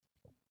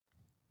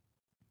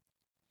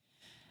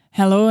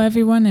Hello,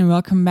 everyone, and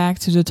welcome back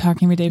to the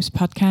Talking with Apes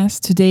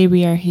podcast. Today,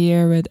 we are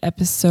here with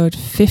episode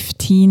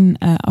 15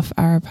 of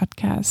our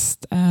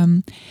podcast.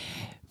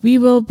 We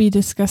will be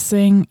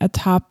discussing a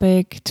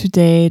topic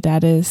today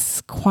that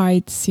is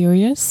quite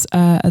serious,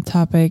 a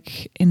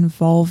topic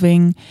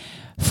involving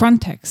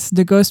Frontex,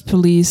 the ghost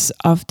police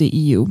of the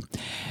EU.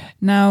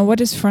 Now, what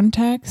is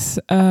Frontex?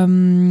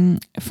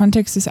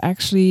 Frontex is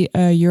actually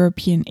a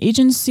European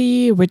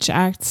agency which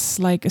acts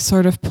like a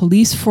sort of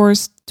police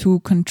force to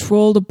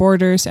control the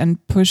borders and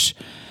push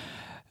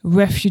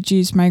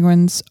refugees,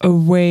 migrants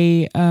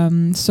away.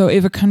 So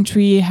if a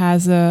country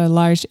has a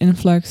large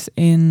influx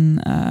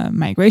in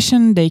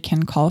migration, they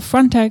can call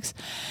Frontex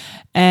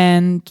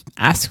and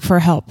ask for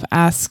help,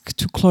 ask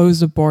to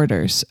close the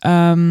borders.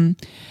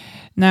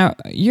 Now,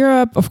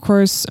 Europe, of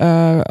course,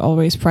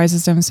 always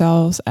prides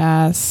themselves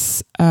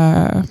as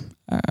a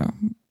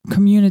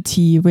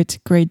community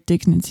with great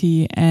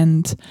dignity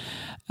and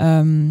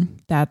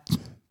that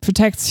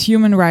protects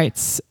human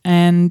rights.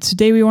 And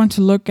today we want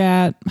to look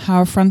at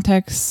how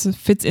Frontex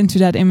fits into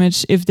that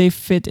image, if they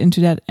fit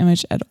into that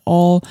image at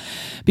all,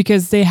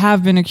 because they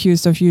have been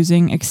accused of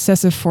using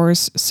excessive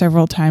force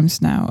several times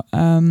now.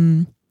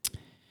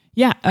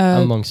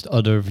 Amongst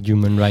other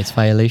human rights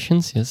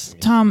violations, yes.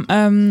 Tom,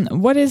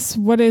 what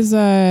is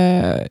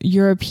a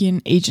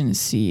European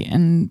agency,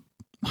 and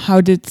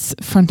how did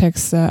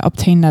Frontex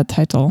obtain that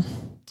title?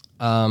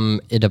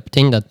 It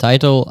obtained that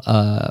title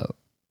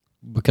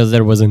because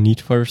there was a need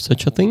for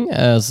such a thing,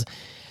 as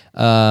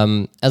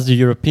the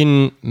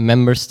European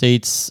member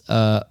states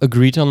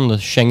agreed on the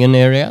Schengen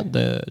area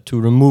to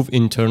remove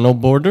internal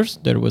borders.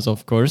 There was,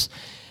 of course,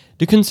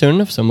 the concern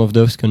of some of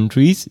those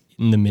countries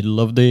in the middle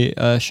of the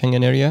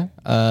Schengen area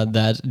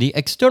that the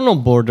external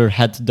border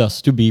had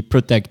thus to be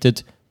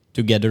protected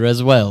together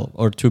as well,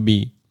 or to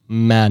be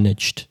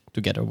managed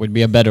together would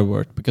be a better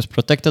word, because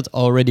protected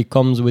already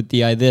comes with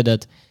the idea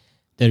that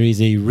there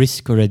is a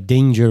risk or a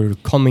danger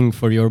coming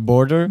for your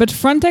border. But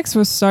Frontex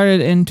was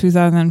started in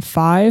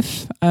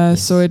 2005,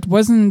 yes. So it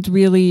wasn't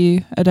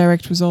really a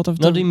direct result of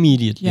Not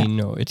immediately,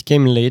 no. It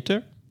came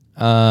later.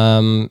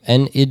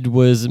 And it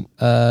was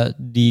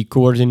the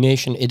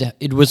coordination.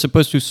 It was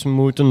supposed to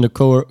smoothen the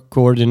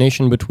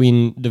coordination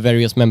between the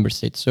various member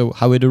states. So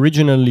how it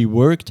originally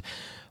worked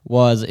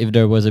was, if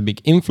there was a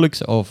big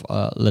influx of,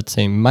 let's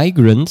say,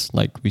 migrants,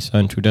 like we saw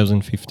in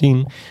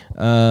 2015,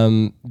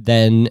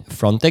 then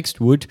Frontex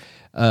would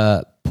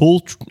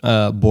pull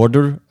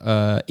border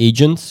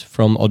agents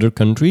from other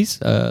countries,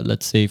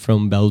 let's say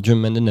from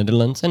Belgium and the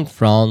Netherlands and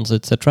France,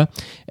 etc.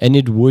 And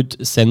it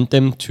would send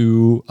them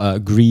to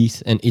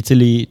Greece and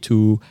Italy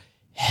to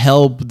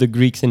help the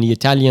Greeks and the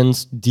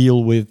Italians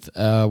deal with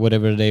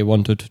whatever they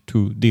wanted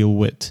to deal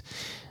with.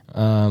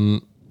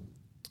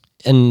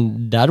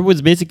 And that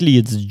was basically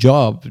its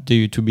job,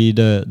 to be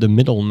the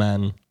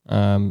middleman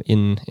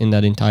in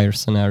that entire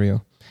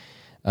scenario.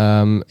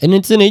 And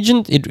it's an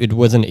agent. It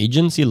was an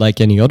agency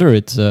like any other.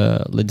 It's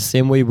like the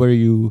same way where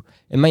you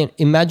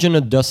imagine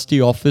a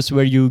dusty office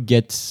where you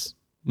get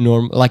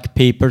like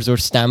papers or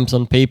stamps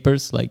on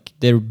papers. Like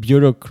they're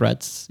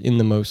bureaucrats in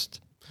the most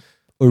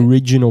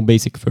original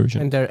basic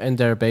version. And in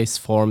their base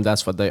form,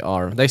 that's what they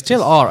are. They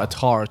still are at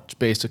heart.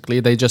 Basically,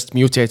 they just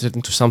mutated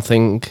into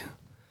something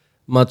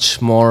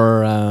much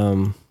more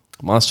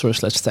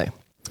monstrous, let's say.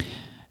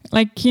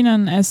 Like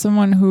Kenan, as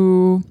someone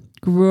who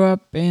grew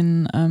up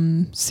in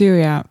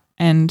Syria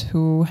and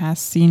who has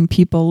seen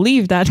people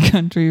leave that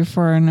country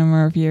for a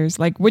number of years,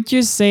 like, would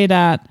you say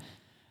that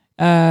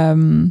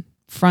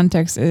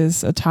Frontex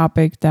is a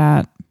topic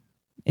that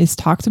is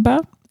talked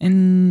about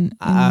in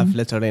I've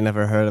literally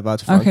never heard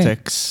about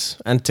Frontex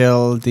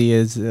until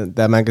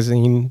the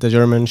magazine, the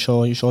German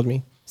show you showed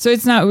me. So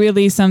it's not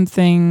really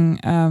something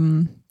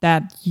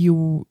that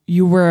you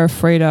were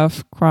afraid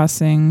of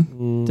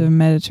crossing the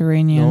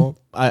Mediterranean? No,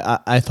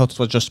 I thought it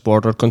was just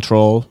border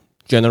control,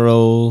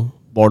 general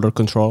border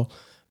control.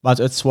 But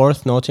it's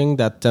worth noting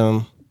that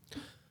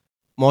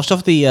most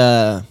of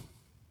the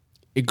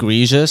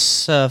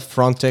egregious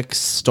Frontex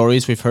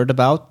stories we've heard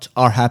about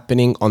are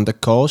happening on the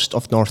coast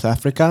of North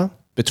Africa,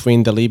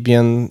 between the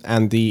Libyan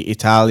and the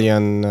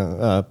Italian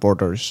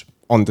borders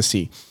on the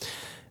sea.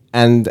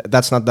 And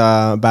that's not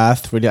the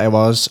path really I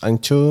was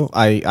into.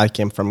 I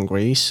came from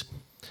Greece.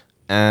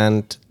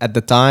 And at the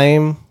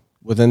time,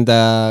 within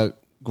the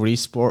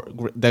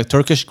the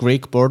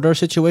Turkish-Greek border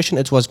situation,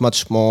 it was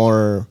much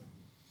more,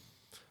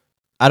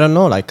 I don't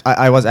know, like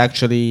I was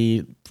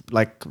actually,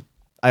 like,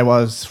 I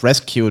was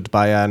rescued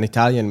by an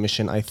Italian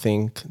mission, I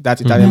think. That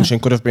Italian mission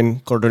could have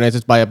been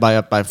coordinated by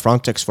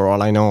Frontex, for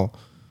all I know.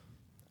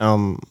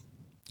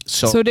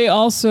 So they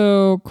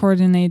also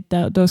coordinate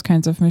those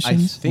kinds of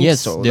missions? I think yes,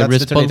 so. That's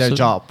literally their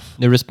job.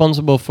 They're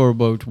responsible for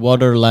both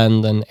water,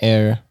 land, and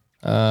air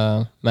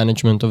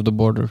management of the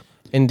border.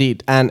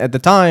 Indeed. And at the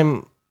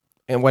time,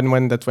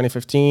 when the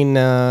 2015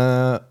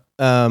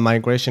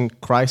 migration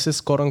crisis,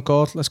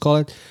 quote-unquote, let's call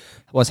it,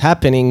 was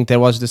happening, there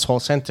was this whole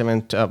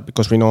sentiment,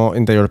 because we know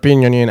in the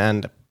European Union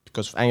and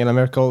because of Angela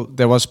Merkel,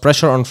 there was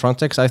pressure on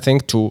Frontex, I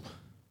think, to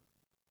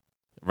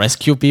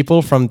rescue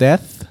people from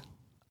death.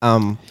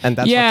 And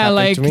that's yeah, what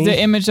like happened to me.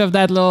 the image of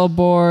that little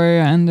boy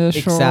and the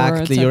shore.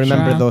 Exactly, you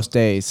remember etc. those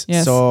days.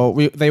 Yes. So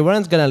they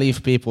weren't gonna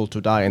leave people to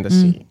die in the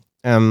sea.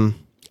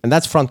 And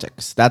that's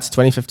Frontex. That's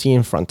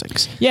 2015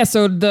 Frontex. Yeah,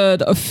 so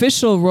the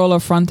official role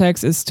of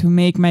Frontex is to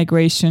make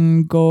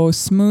migration go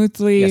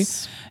smoothly.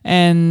 Yes.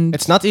 And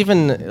It's not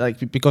even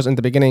like, because in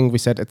the beginning we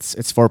said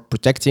it's for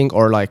protecting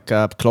or like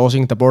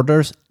closing the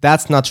borders.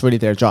 That's not really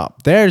their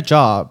job. Their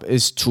job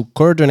is to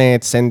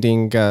coordinate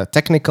sending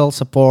technical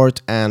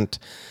support and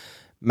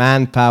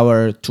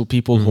manpower to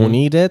people who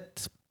need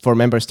it, for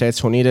member states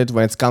who need it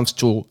when it comes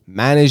to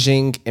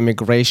managing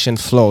immigration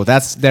flow.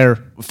 That's their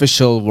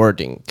official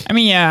wording. I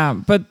mean, yeah,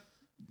 but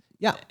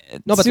Yeah.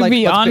 No, To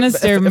be honest,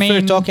 if, their if we're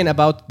main- talking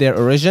about their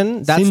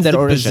origin, that's Since their the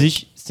origin.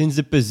 since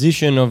the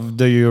position of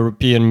the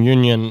European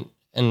Union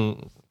and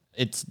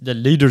it's the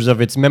leaders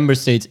of its member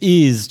states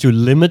is to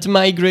limit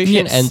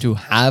migration Yes. and to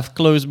have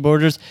closed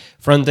borders,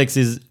 Frontex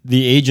is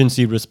the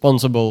agency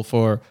responsible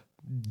for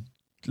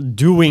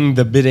doing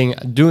the bidding,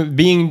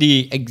 being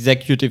the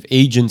executive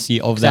agency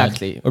of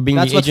Exactly. that, or being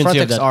That's the what agency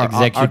Frontex of that are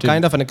executive.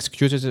 kind of an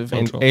executive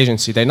control.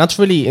 agency. They're not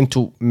really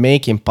into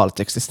making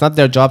politics. It's not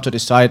their job to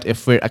decide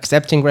if we're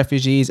accepting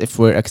refugees, if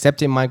we're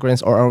accepting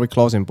migrants, or are we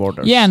closing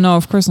borders. yeah, no,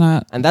 of course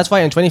not. And that's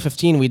why in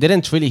 2015 we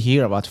didn't really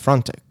hear about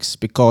Frontex,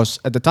 because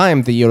at the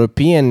time the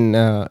European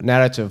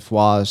narrative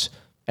was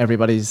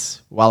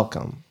everybody's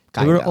welcome.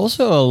 They were kinda.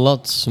 also a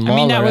lot smaller I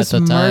mean, that was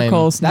at the time.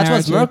 Merkel's That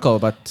was narrative. Merkel,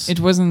 but It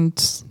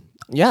wasn't.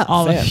 yeah,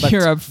 all of fair,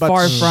 Europe, but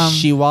far from-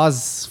 she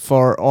was,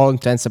 for all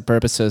intents and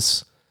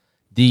purposes,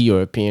 the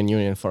European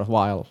Union for a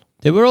while.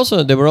 They were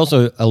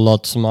also a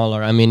lot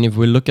smaller. I mean, if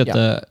we look at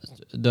Yeah.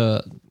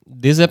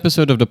 this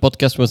episode of the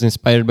podcast was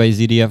inspired by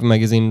ZDF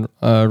magazine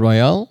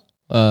Royal,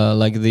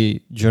 like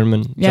the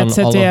German Yeah, John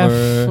ZDF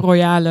Oliver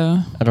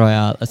Royale.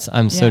 Royal.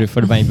 I'm sorry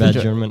for my bad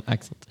German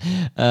accent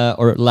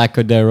or lack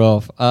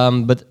thereof.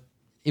 But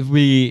if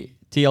we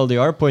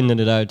TLDR pointed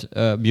it out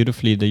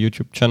beautifully, the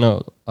YouTube channel.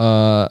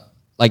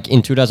 Like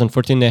in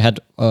 2014, they had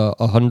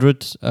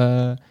 100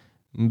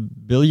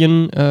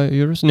 billion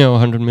euros. No,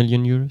 100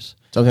 million euros.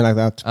 Something like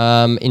that.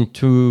 In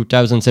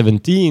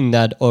 2017,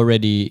 that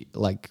already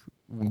like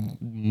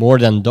more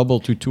than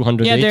doubled to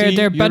 280. Yeah, their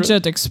euro.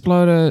 budget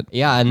exploded.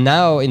 Yeah, and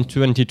now in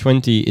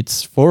 2020,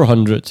 it's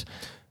 400.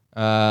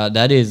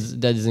 That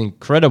is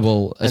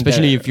incredible, And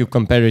especially they're- if you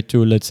compare it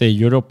to, let's say,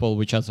 Europol,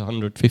 which has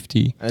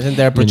 150. I think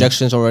their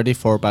projections already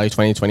for by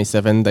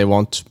 2027, they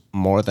want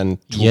more than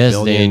 2 Yes,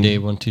 billion. they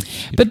want to.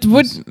 But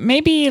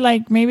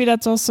maybe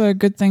that's also a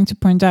good thing to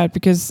point out,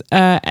 because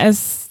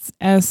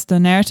as the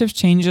narrative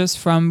changes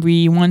from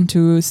we want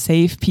to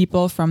save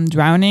people from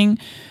drowning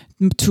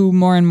to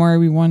more and more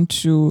we want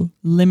to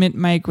limit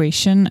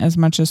migration as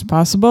much as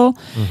possible,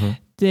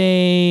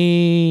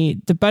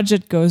 the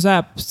budget goes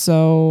up.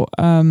 So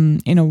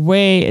in a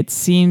way, it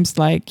seems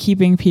like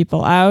keeping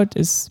people out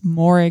is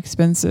more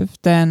expensive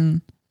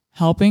than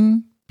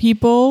helping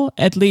people,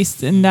 at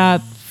least in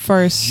that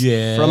first.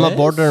 Yes, From a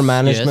border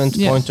management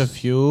yes. point of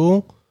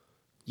view,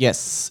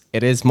 yes,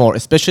 it is more,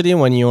 especially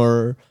when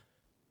your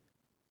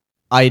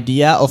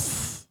idea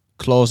of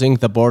closing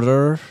the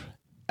border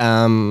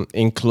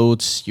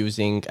includes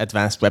using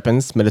advanced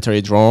weapons,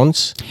 military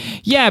drones.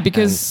 Yeah,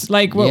 because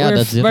like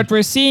that's it. what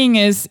we're seeing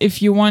is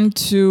if you want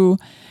to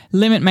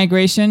limit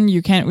migration,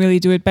 you can't really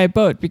do it by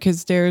boat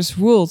because there's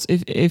rules.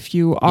 If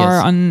you are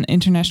Yes. on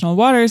international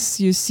waters,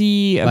 you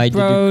see a by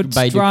boat the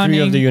decree of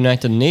drowning the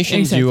United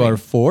Nations, you Exactly. are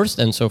forced,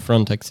 and so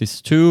Frontex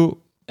is to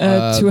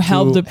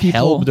help the people.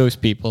 help those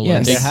people. Yes.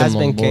 And There take has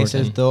them on been board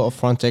cases and though of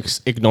Frontex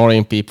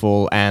ignoring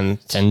people and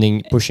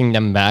pushing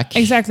them back.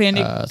 Exactly, and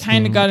they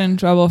kind of got in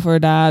trouble for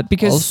that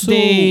because Also,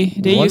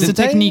 they one use a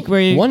thing- technique where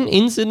you, One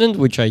incident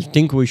which I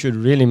think we should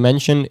really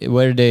mention,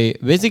 where they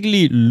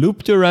basically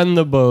looped around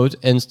the boat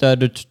and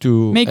started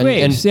to Make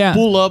waves, and yeah.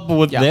 pull up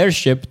with Yeah. their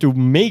ship to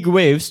make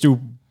waves to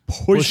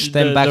push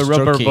them the, back the to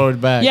rubber Turkey. boat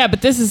back. yeah,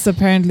 but this is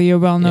apparently a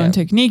well-known Yeah.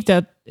 technique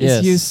that is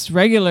Yes. used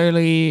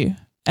regularly,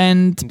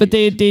 but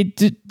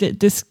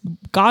this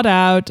got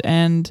out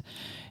and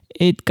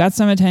it got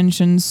some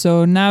attention.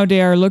 So now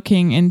they are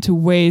looking into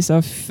ways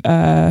of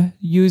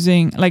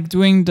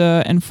doing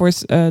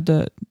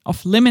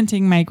of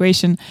limiting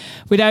migration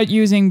without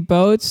using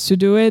boats to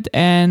do it,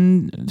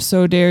 and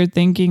so they're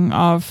thinking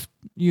of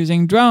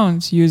using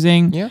drones,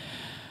 using Yeah.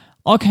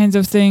 all kinds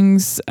of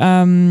things,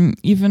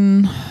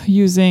 even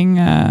using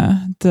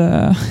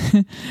the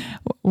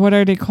what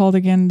are they called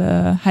again?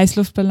 The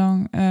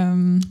Heißluftballon.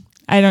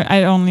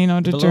 I only know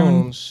the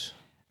German. balloons.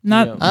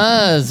 Not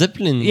Yeah.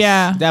 Zeppelins.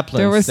 yeah. Zeppelins,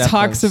 There was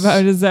talks Zeppelins.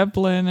 about a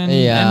zeppelin and,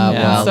 Yeah, and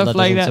well, stuff that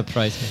like doesn't that.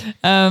 surprise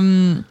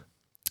me.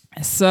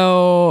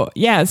 So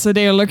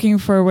they are looking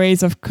for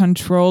ways of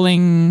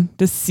controlling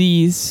the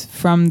seas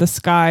from the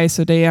sky,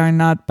 so they are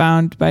not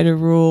bound by the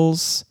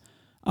rules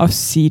of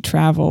sea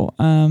travel.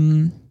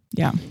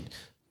 Yeah.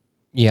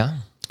 Yeah.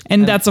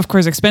 And that's of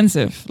course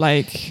expensive.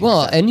 Like,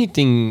 well,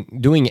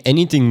 doing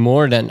anything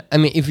more than, I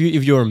mean, if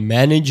you're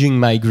managing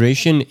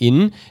migration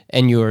in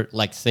and you're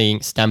like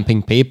saying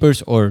stamping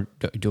papers or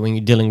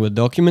dealing with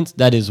documents,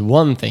 that is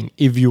one thing.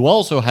 If you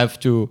also have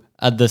to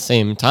at the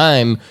same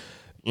time,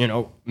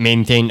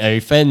 maintain a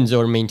fence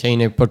or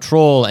maintain a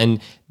patrol, and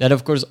that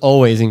of course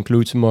always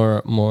includes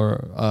more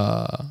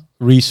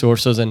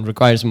resources and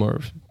requires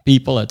more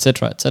people,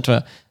 etc.,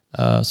 etc.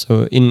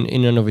 So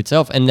in and of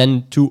itself, and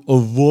then to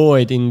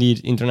avoid indeed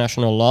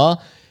international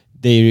law,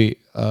 they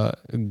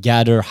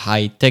gather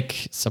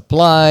high-tech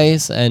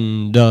supplies,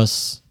 and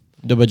thus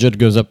the budget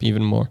goes up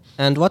even more.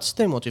 And what's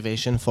the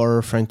motivation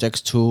for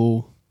Frontex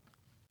to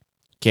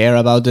care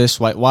about this?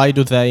 Why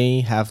do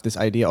they have this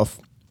idea of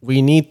we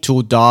need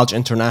to dodge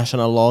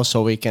international law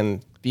so we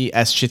can be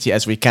as shitty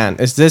as we can?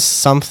 Is this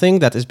something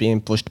that is being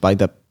pushed by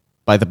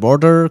the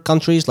border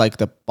countries like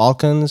the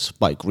Balkans,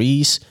 by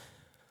Greece?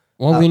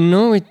 Well, we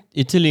know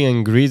Italy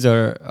and Greece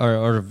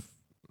are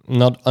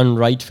not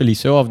unrightfully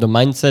so of the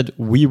mindset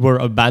we were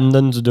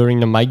abandoned during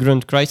the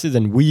migrant crisis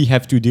and we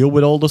have to deal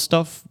with all the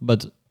stuff,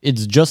 but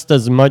it's just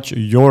as much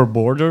your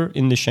border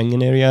in the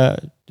Schengen area.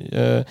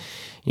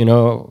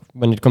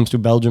 When it comes to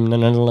Belgium, the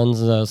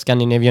Netherlands,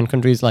 Scandinavian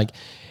countries, like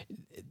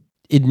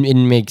it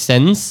makes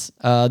sense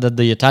that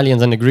the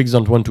Italians and the Greeks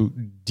don't want to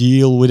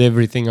deal with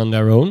everything on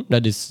their own.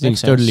 That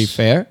seems totally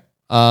fair.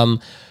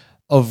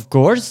 Of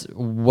course,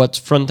 what's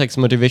Frontex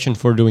motivation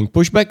for doing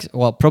pushbacks?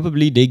 Well,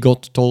 probably they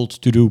got told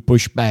to do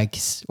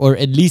pushbacks, or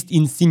at least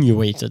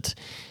insinuated.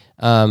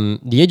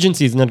 The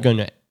agency is not going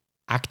to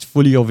act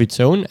fully of its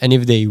own, and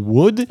if they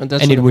would, and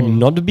it would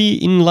not be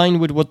in line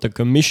with what the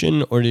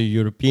Commission or the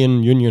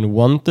European Union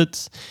wanted,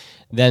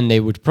 then they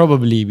would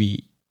probably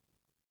be.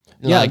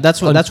 Yeah,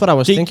 that's what I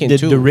was thinking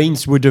too. The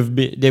reins would have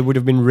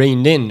been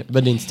reined in,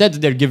 but instead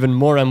they're given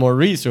more and more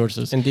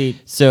resources. Indeed.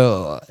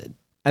 So.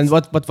 And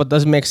what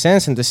doesn't make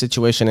sense in this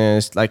situation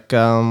is like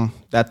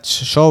that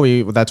show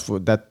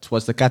that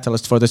was the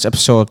catalyst for this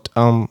episode.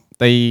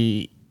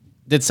 They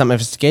did some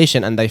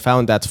investigation and they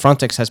found that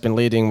Frontex has been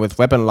leading with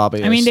weapon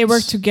lobbyists. I mean, they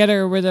worked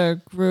together with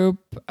a group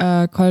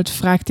called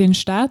Frag den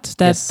Staat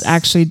that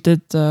actually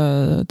did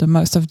the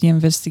most of the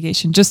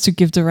investigation. Just to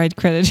give the right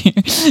credit here.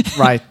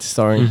 Right.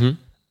 Sorry.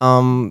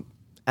 Mm-hmm.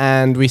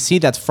 And we see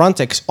that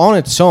Frontex on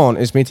its own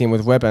is meeting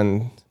with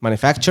weapon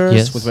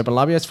manufacturers, with weapon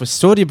lobbyists, with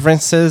Saudi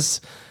princes,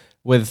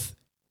 with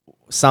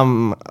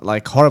some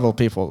like horrible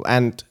people,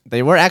 and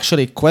they were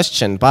actually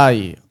questioned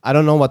by, I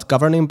don't know what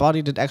governing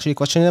body did actually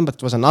question them, but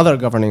it was another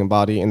governing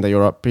body in the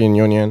European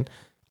Union,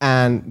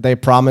 and they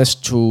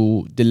promised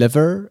to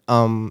deliver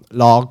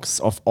logs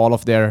of all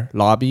of their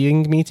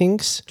lobbying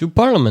meetings to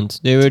Parliament.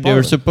 They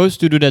were supposed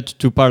to do that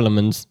to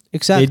Parliament.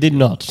 Exactly.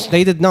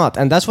 They did not,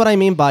 and that's what I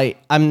mean by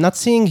I'm not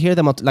seeing here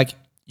like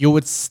you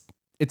would.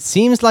 It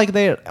seems like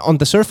they're on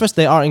the surface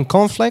they are in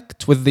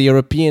conflict with the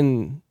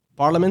European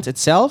Parliament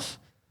itself,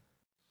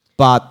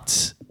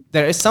 but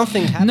there is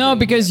something happening. No,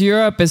 because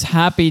Europe is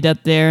happy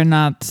that they're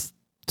not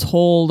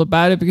told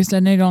about it, because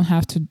then they don't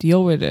have to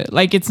deal with it.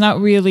 Like, it's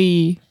not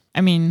really,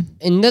 I mean...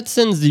 In that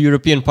sense, the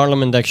European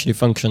Parliament actually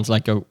functions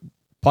like a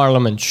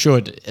parliament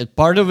should.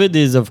 Part of it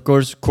is, of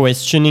course,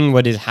 questioning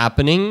what is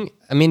happening.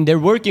 I mean, they're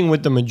working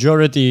with the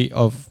majority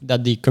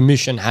that the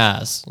Commission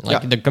has.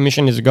 The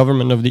Commission is the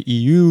government of the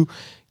EU,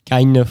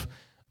 kind of.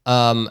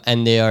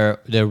 And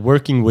they're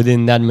working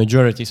within that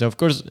majority. So of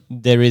course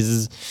there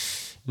is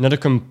not a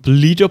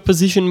complete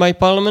opposition by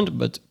Parliament,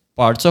 but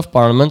parts of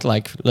Parliament,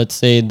 like let's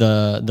say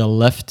the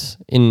left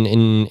in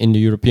the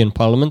European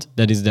Parliament,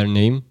 that is their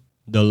name,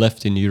 the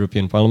left in the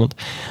European Parliament.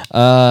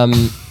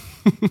 I'm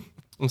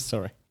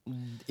sorry.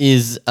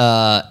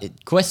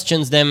 It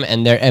questions them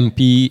and their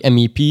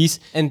MEPs.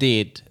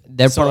 Indeed.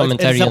 Their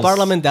parliamentarians. It's a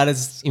parliament that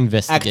is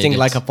acting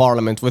like a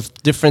parliament with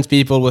different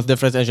people with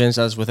different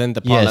agendas within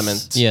the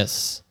parliament.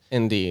 Yes.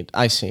 Indeed.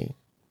 I see.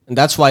 And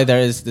that's why there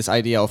is this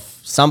idea of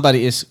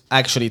somebody is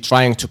actually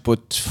trying to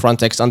put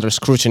Frontex under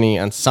scrutiny,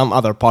 and some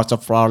other parts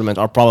of parliament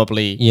are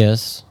probably...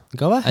 Yes.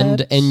 Go ahead. And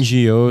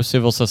NGO,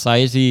 civil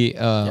society,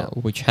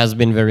 which has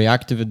been very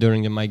active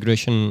during the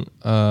migration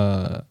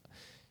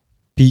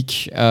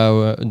peak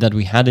that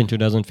we had in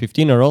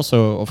 2015, are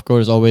also, of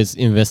course, always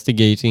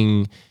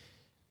investigating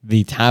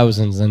the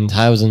thousands and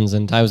thousands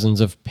and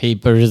thousands of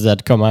papers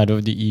that come out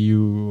of the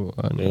EU.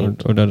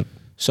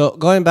 So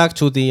going back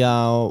to the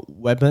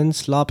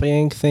weapons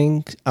lobbying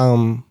thing,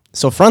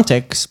 so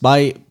Frontex,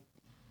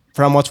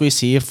 from what we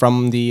see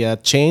from the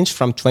change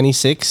from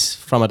 26,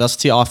 from a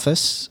dusty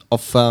office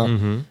of,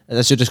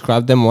 as you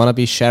described them,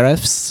 wannabe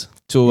sheriffs,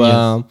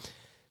 to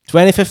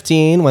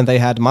 2015, when they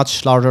had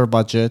much larger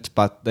budget,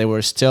 but they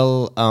were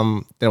still,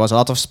 there was a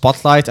lot of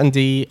spotlight on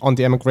the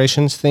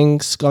immigration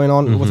things going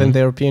on within the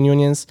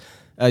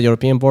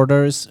European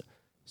borders.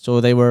 So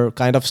they were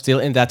kind of still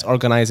in that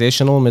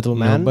organizational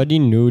middleman. Nobody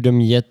knew them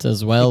yet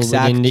as well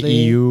within the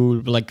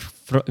EU. Like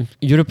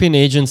European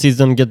agencies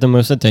don't get the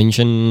most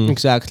attention.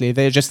 Exactly.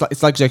 They just,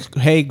 it's like,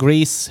 hey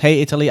Greece,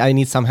 hey Italy, I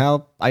need some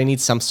help. I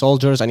need some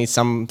soldiers. I need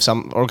some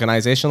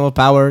organizational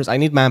powers. I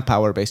need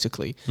manpower,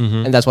 basically.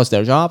 And that's what's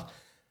their job.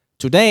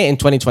 today in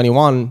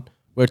 2021,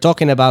 we're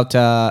talking about,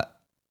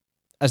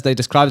 as they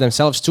describe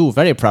themselves too,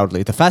 very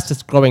proudly, the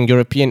fastest growing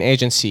European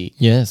agency.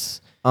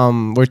 Yes.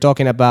 We're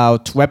talking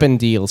about weapon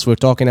deals.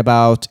 We're talking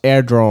about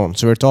air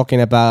drones. We're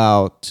talking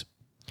about.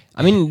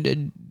 I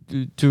mean,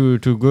 to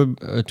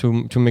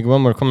make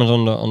one more comment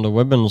on the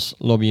weapons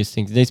lobbyist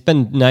thing, they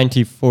spent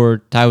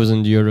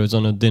 94,000 euros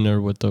on a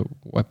dinner with the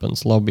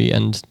weapons lobby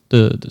and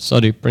the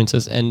Saudi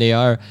princess, and they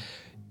are.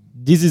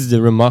 This is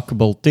the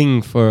remarkable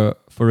thing for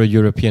a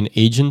European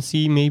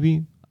agency,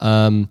 maybe.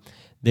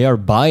 They are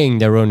buying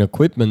their own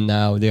equipment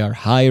now. They are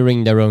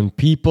hiring their own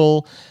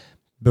people.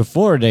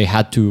 Before they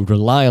had to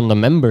rely on the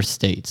member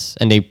states,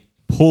 and they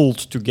pulled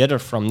together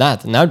from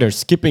that. Now they're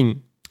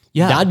skipping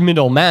that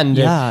middleman.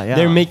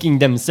 They're making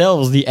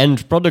themselves the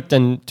end product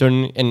and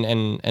turn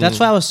and That's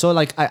why I was so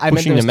like I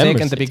made the mistake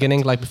in the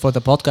beginning, like before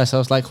the podcast. I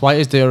was like, why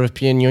is the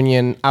European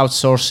Union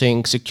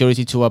outsourcing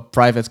security to a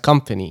private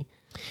company?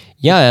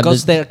 Yeah,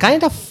 because they're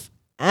kind of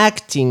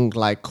acting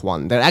like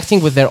one. They're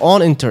acting with their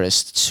own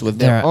interests, with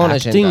their own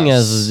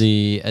agendas.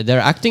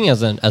 They're acting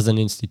as an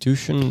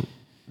institution.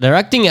 They're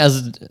acting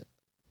as.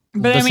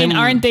 But I mean,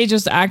 aren't they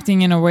just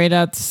acting in a way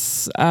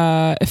that's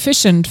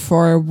efficient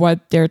for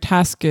what their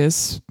task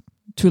is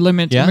to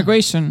limit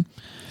immigration?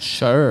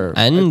 Sure.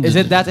 And is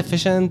it that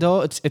efficient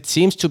though? It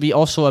seems to be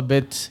also a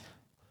bit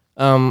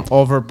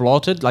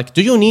over-bloated. Like,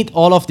 do you need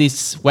all of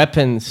these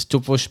weapons to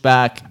push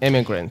back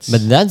immigrants?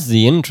 But that's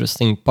the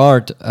interesting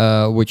part,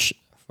 which,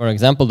 for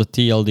example, the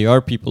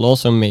TLDR people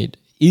also made.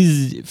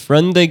 Is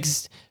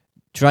Frontex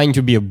trying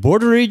to be a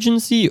border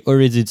agency, or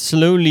is it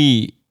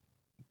slowly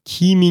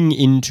teaming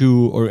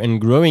into and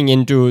growing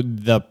into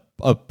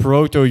a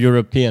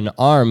proto-European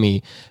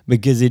army?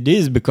 Because it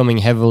is becoming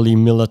heavily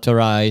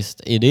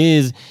militarized. It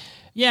is.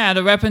 Yeah,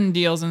 the weapon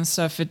deals and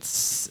stuff. It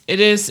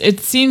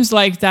seems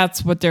like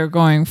that's what they're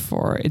going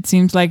for. It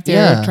seems like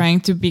they're trying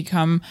to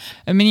become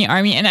a mini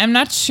army. And I'm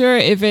not sure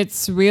if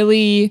it's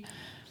really,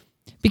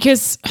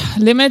 because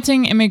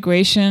limiting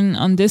immigration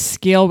on this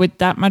scale with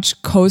that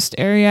much coast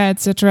area,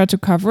 etc., to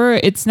cover,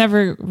 it's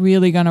never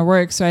really going to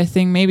work. So I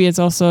think maybe it's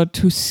also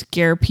to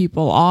scare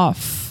people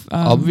off.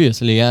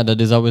 Obviously, yeah, that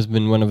has always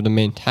been one of the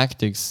main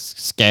tactics: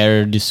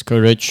 scare,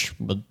 discourage,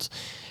 but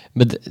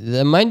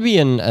there might be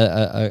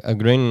a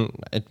grain.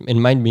 It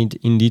might be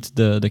indeed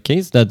the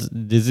case that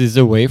this is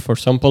a way for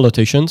some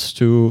politicians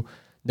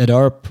that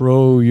are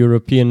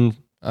pro-European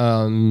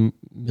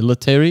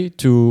military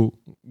to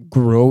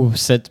grow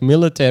said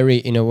military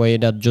in a way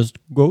that just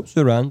goes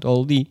around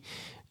all the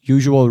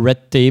usual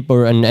red tape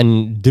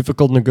and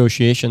difficult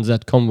negotiations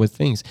that come with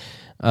things.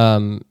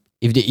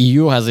 If the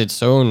EU has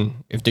its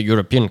own, if the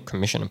European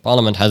Commission and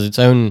Parliament has its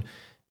own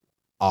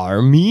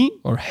army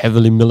or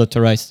heavily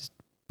militarized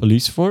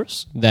police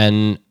force,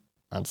 then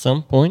at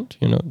some point,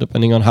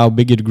 depending on how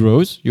big it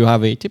grows, you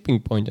have a tipping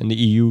point, and the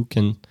EU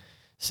can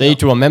say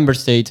to a member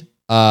state,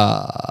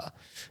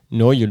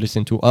 no, you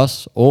listen to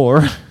us,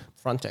 or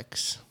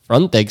Frontex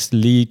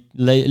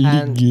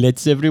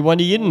lets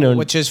everybody in.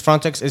 Which is,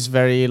 Frontex is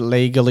very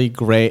legally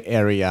gray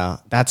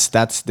area. That's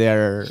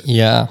their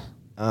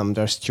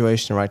their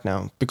situation right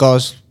now.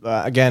 Because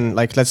again,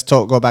 like, let's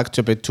go back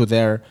to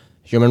their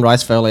human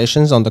rights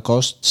violations on the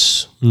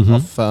coasts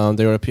of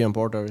the European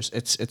borders.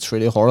 It's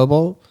really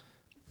horrible.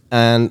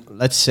 And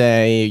let's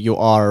say you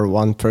are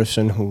one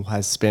person who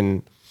has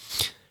been.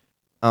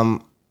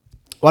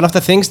 One of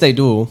the things they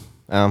do.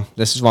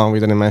 This is one we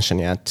didn't mention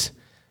yet.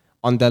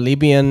 On the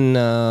Libyan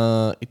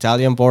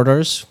Italian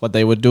borders, what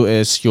they would do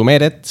is, you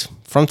made it.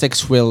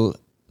 Frontex will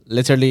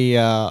literally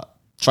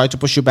try to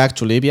push you back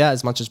to Libya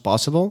as much as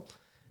possible.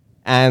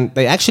 And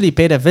they actually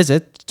paid a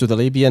visit to the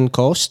Libyan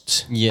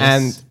coast. Yes.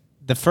 And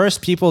the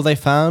first people they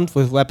found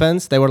with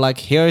weapons, they were like,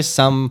 here's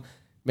some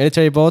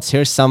military boats,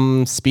 here's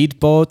some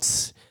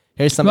speedboats,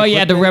 here's some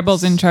equipment. The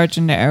rebels in charge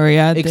in the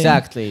area.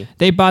 Exactly.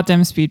 They bought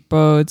them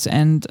speedboats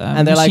and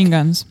machine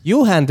guns.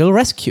 You handle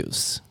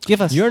rescues.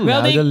 Give us. You're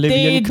now the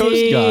Libyan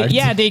Coast Guard.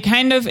 Yeah, they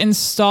kind of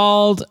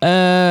installed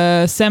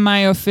a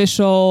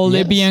semi-official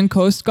Libyan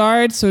Coast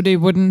Guard, so they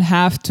wouldn't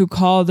have to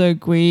call the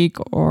Greek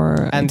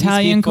or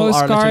Italian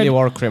Coast Guard. And these people are literally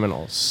war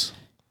criminals.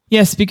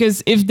 Yes,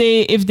 because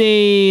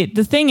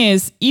the thing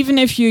is, even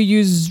if you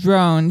use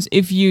drones,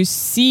 if you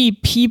see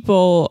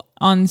people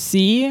on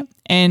sea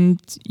and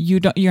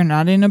you're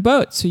not in a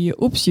boat, so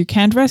you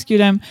can't rescue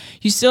them,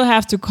 you still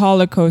have to call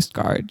a Coast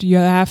Guard. You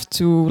have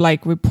to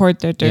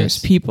report that there's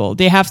people.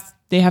 They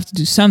have to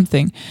do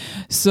something.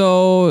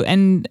 So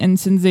and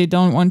since they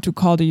don't want to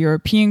call the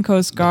European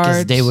Coast Guard,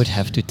 because they would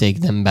have to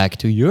take them back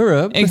to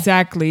Europe.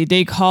 Exactly,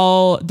 they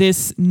call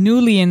this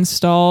newly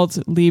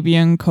installed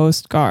Libyan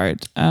Coast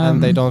Guard,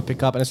 and they don't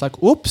pick up, and it's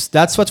like, oops,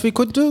 that's what we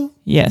could do.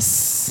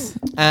 Yes,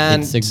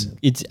 and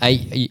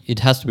it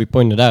has to be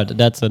pointed out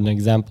that's an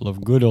example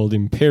of good old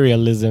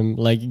imperialism,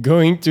 like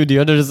going to the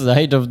other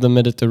side of the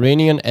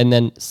Mediterranean and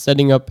then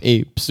setting up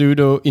a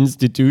pseudo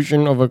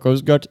institution of a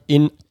Coast Guard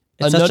in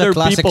another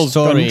people's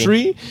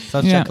country.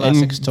 Such a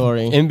classic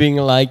story. And being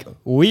like,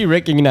 we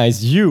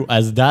recognize you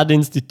as that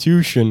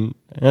institution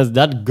as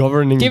that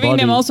governing Giving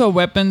body. them also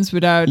weapons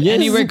without Yes.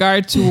 any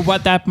regard to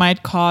what that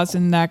might cause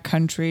in that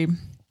country.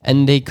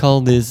 And they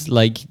call this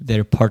like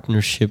their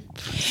partnership.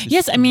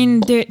 Yes, I mean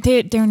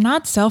they're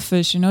not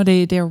selfish, you know.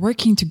 They're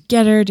working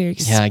together. They're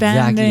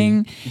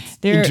expanding.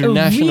 They're a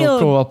International real-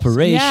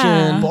 cooperation.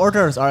 Yeah.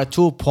 Borders are a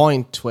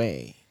 2-point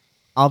way.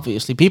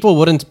 Obviously, people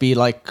wouldn't be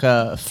like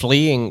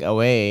fleeing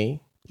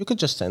away. You could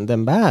just send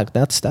them back.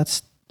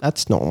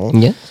 That's normal.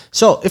 Yeah.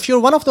 So, if you're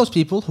one of those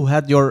people who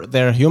had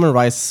their human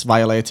rights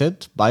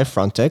violated by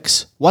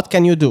Frontex, what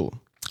can you do?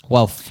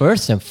 Well,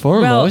 first and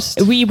foremost,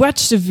 Well, we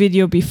watched a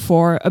video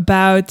before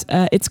about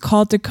it's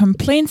called the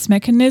complaints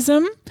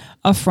mechanism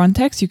of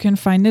Frontex. You can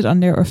find it on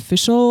their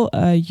official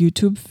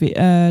YouTube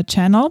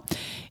channel.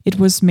 It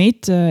was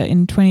made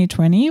in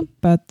 2020,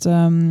 but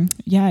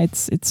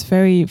it's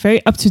very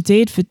very up to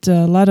date with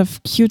a lot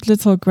of cute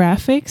little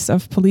graphics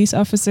of police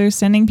officers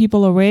sending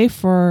people away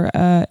for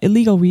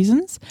illegal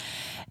reasons.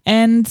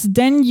 And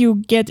then you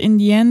get in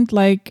the end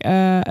like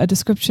a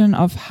description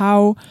of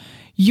how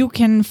you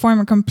can form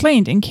a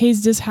complaint in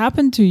case this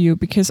happened to you,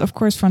 because of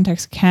course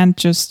Frontex can't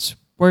just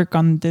work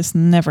on this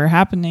never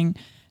happening.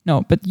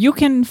 No, but you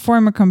can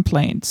form a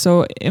complaint.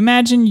 So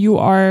imagine you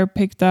are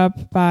picked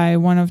up by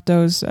one of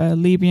those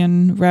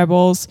Libyan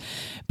rebels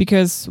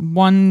because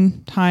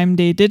one time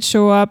they did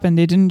show up and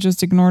they didn't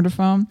just ignore the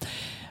phone.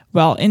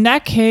 Well, in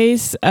that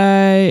case,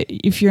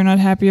 if you're not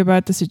happy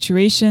about the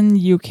situation,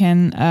 you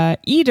can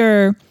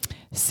either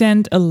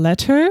send a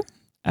letter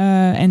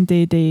and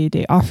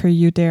they offer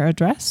you their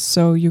address.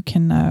 So you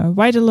can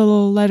write a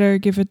little letter,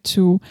 give it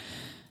to,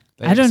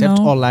 They I don't accept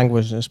know. all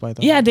languages, by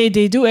the way. Yeah,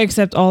 they do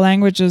accept all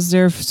languages.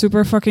 They're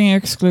super fucking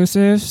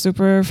exclusive,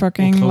 super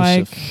fucking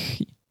Inclusive.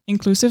 like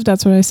inclusive.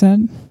 That's what I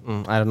said.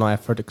 I don't know.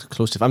 I've heard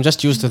exclusive. I'm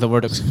just used to the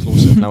word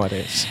exclusive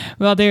nowadays.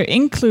 Well, they're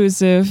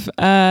inclusive.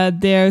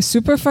 They're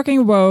super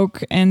fucking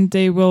woke, and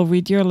they will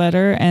read your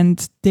letter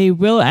and they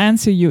will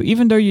answer you.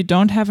 Even though you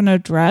don't have an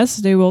address,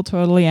 they will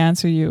totally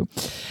answer you.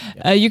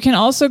 You can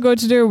also go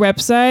to their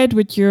website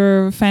with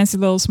your fancy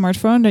little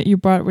smartphone that you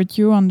brought with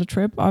you on the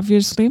trip,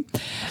 obviously.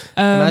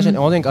 Imagine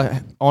owning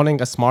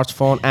a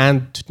smartphone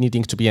and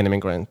needing to be an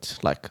immigrant.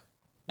 Like,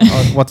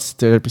 what's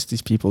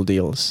these people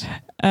deals?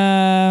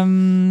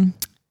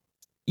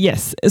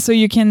 Yes, so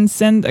you can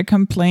send a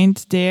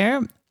complaint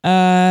there,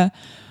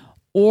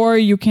 or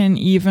you can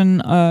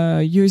even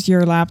use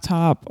your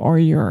laptop or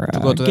your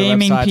go to the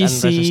gaming website and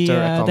PC register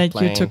a that you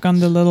complaint. took on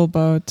the little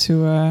boat to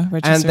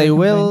register. And they a complaint.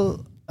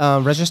 will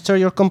register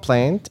your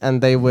complaint,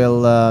 and they will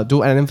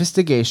do an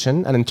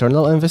investigation, an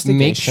internal make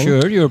investigation.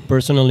 sure your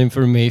personal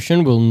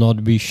information will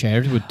not be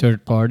shared with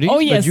third parties. Oh,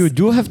 yes. But you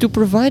do have to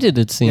provide it,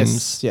 it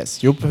seems.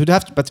 Yes. You would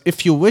have to, but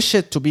if you wish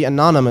it to be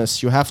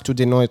anonymous, you have to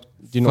denote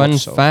Fun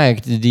so.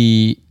 fact,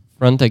 the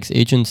Frontex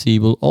agency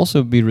will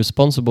also be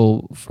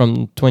responsible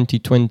from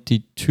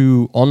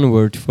 2022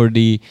 onward for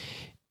the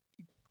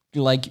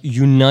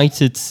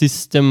united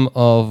system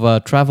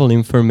of travel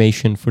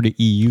information for the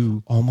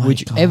EU, Oh my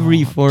which God.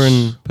 every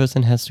foreign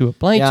person has to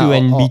apply Yeah, to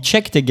and be all-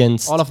 checked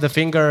against. All of the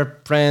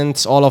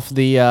fingerprints, all of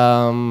the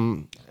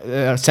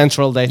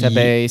central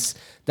database.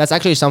 That's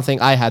actually something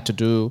I had to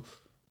do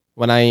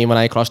when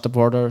I crossed the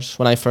borders,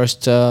 when I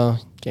first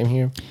came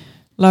here.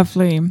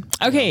 Lovely.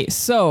 Okay,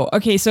 so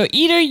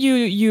either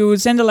you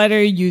send a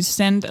letter, you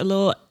send a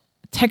little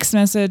text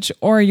message,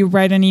 or you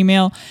write an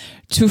email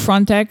to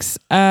Frontex.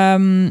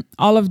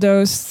 All of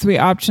those three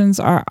options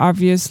are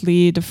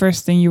obviously the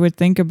first thing you would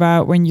think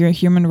about when your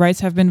human rights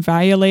have been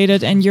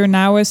violated and you're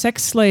now a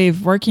sex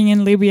slave working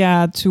in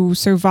Libya to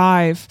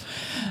survive.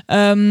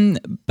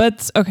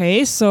 But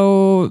okay,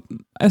 so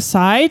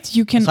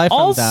you can Aside from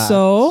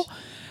also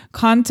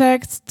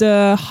contact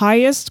the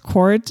highest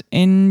court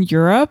in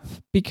Europe,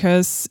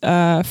 because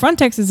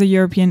Frontex is a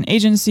European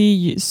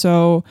agency.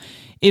 So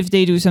if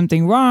they do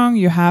something wrong,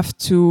 you have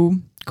to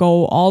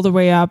go all the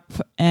way up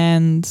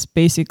and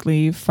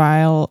basically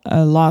file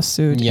a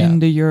lawsuit Yeah. in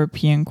the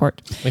European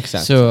court.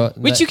 Exactly. So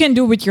Which you can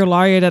do with your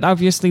lawyer that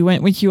obviously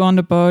went with you on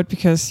the boat,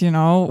 because, you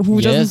know,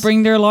 who doesn't Yes.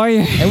 bring their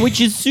lawyer? and which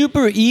is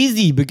super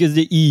easy because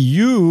the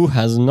EU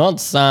has not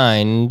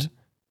signed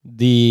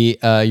the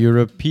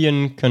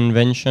European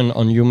Convention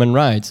on Human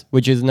Rights,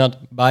 which is not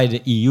by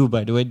the EU,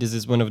 by the way. This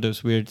is one of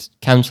those weird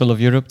Council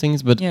of Europe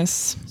things. But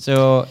Yes.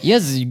 so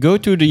yes, you go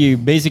to the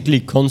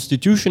basically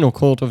constitutional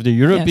court of the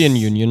European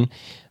Yes. Union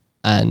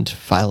and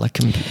file a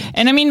complaint.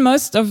 And I mean,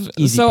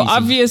 Easy so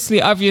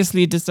peasy.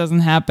 obviously this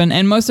doesn't happen.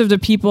 And most of the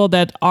people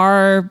that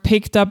are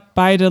picked up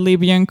by the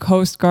Libyan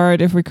Coast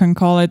Guard, if we can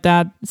call it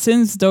that,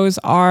 since those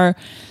are,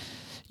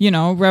 you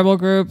know, rebel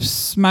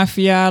groups,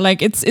 mafia,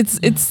 like it's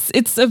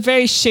a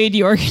very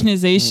shady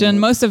organization.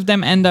 Most of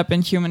them end up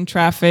in human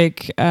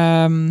traffic,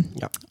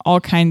 all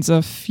kinds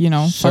of, you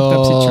know, fucked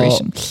up So-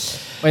 situations.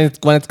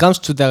 when it comes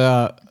to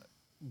the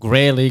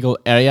gray legal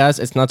areas,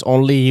 it's not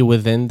only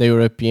within the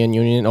European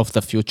Union of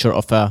the future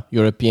of a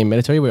European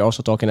military. We're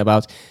also talking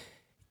about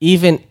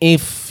even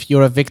if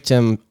you're a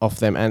victim of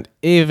them, and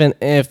even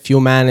if you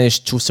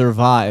manage to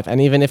survive, and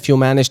even if you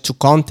manage to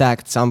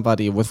contact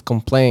somebody with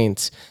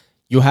complaints,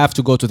 you have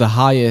to go to the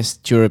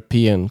highest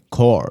European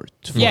court.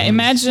 Yeah,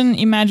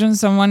 imagine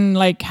someone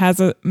like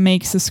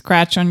makes a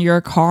scratch on your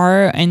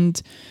car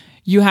and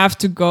you have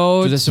to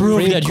go To the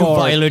Prove Supreme that you Court.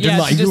 violated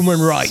my to the human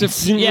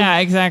rights. yeah,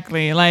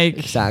 exactly. Like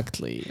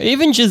Exactly.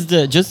 Even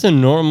just a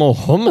normal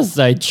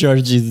homicide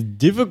charge is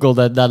difficult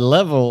at that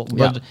level.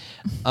 But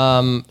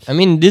I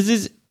mean, this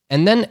is,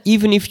 and then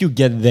even if you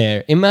get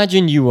there,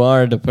 imagine you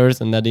are the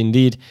person that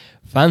indeed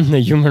found a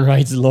human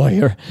rights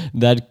lawyer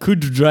that could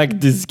drag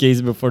this case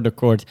before the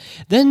court.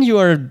 Then you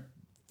are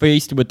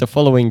faced with the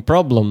following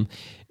problem.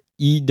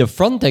 The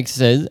Frontex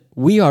says,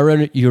 we are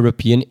a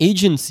European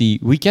agency.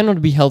 We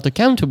cannot be held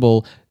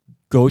accountable.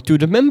 Go to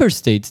the member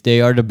states. They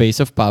are the base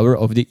of power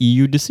of the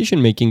EU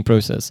decision-making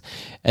process.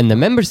 And the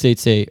member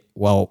states say,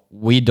 well,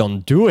 we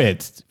don't do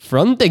it.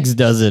 Frontex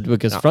does it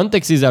because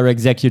Frontex is our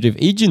executive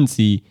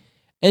agency.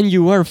 And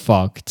you are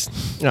fucked.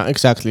 Yeah,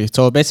 exactly.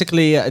 So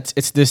basically,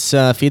 it's this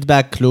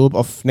feedback loop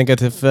of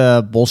negative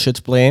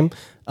bullshit blame.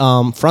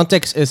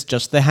 Frontex is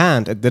just the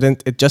hand.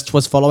 It just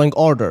was following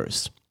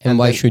orders. And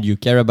why should you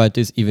care about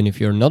this even if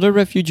you're not a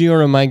refugee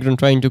or a migrant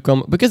trying to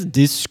come? Because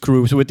this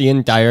screws with the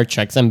entire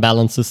checks and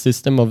balances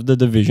system of the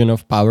division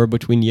of power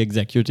between the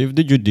executive,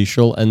 the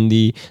judicial, and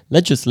the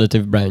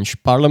legislative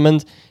branch.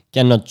 Parliament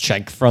cannot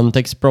check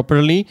Frontex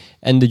properly,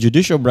 and the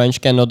judicial branch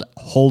cannot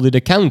hold it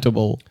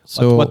accountable.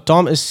 So But what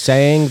Tom is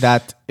saying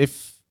that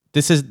if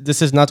this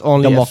is not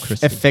only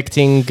Democracy.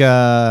 affecting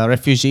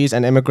refugees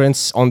and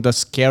immigrants on the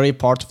scary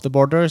part of the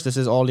borders, this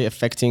is only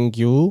affecting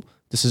you.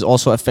 This is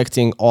also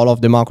affecting all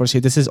of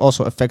democracy. This is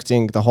also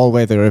affecting the whole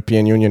way the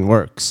European Union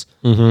works.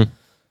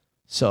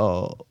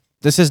 So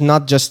this is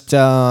not just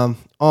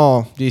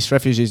these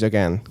refugees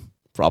again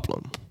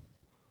problem.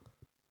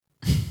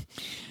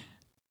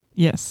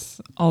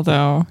 yes,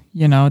 although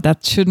that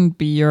shouldn't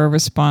be your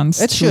response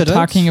It to shouldn't.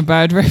 talking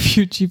about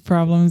refugee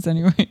problems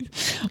anyway.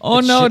 Oh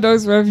It no, should-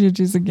 those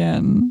refugees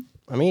again.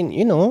 I mean,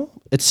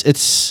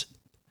 it's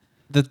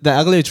the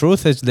ugly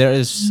truth is there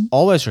is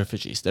always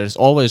refugees. There is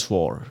always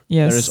war.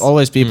 Yes. There is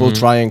always people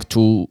trying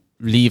to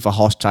leave a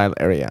hostile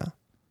area.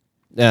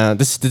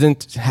 This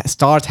didn't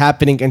start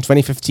happening in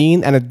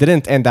 2015, and it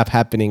didn't end up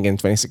happening in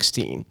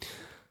 2016.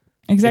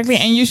 Exactly,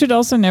 and you should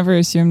also never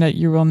assume that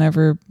you will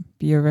never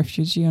be a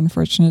refugee,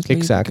 unfortunately.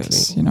 Exactly.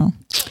 Because,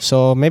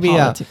 So maybe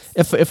politics.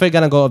 if we're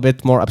gonna go a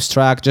bit more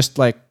abstract, just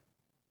like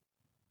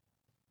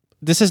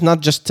this is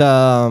not just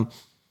a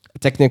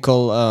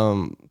technical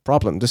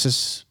problem. This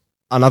is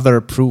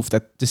another proof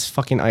that this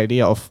fucking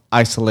idea of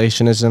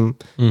isolationism.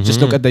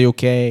 Just look at the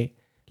UK.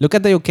 Look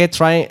at the UK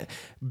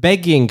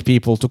begging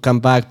people to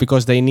come back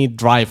because they need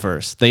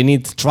drivers. They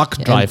need truck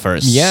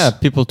drivers.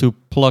 people to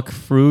pluck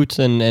fruit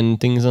and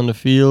things on the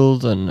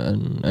field and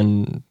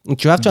And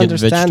you have to get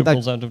understand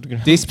vegetables that out of the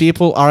ground. these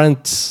people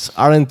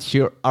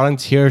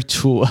aren't here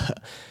to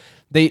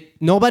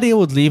nobody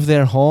would leave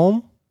their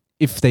home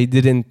if they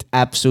didn't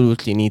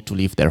absolutely need to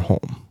leave their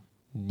home.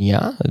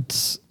 Yeah,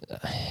 it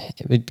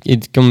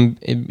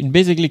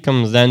basically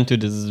comes down to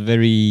this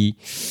very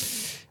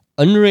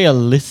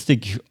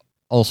unrealistic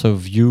also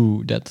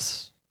view that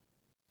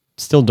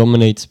still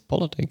dominates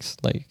politics.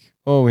 Like,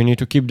 oh, we need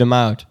to keep them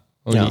out.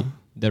 Only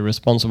they're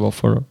responsible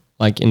for,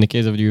 like in the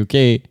case of the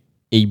UK,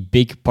 a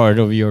big part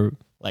of your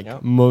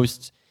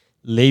most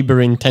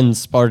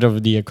labor-intense part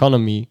of the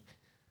economy.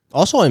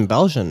 Also in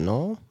Belgium,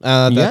 no?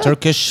 The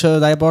Turkish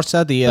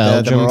diaspora, the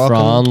Belgium, Moroccan.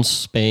 France,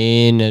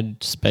 Spain, and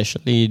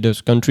especially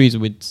those countries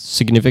with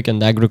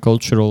significant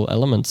agricultural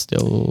elements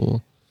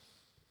still.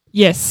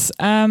 Yes.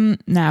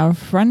 Now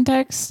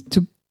Frontex,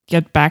 to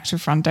get back to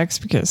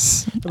Frontex,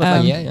 because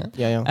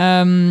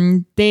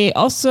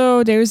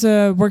there's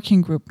a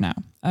working group now,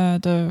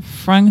 the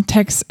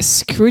Frontex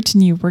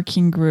Scrutiny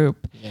Working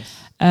Group,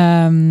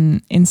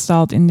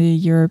 installed in the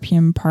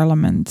European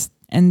Parliament,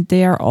 and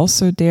they are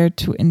also there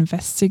to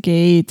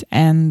investigate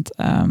and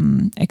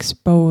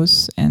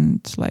expose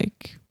and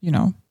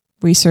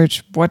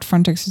research what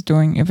Frontex is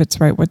doing, if it's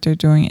right what they're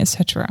doing,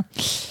 etc.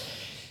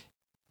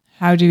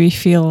 How do we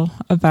feel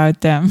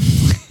about them?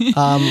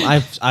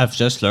 I've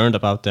just learned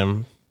about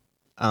them.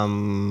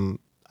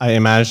 I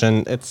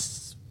imagine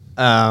it's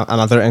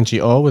another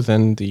NGO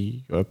within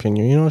the European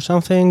Union or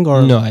something,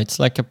 or No, it's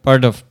like a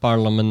part of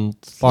Parliament.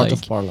 part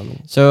of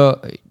Parliament. So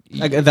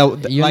Like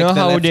you know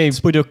how they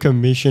put a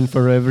commission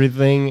for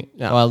everything?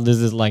 Yeah. Well, this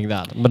is like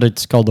that, but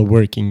it's called a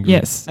working group.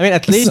 Yes. I mean,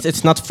 at least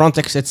it's not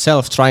Frontex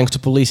itself trying to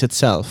police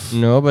itself.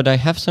 No, but I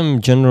have some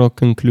general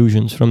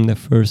conclusions from the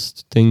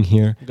first thing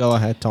here. Go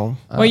ahead, Tom.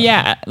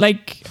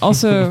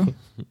 Also,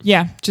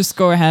 just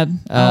go ahead.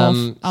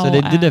 So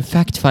they did a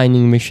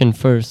fact-finding mission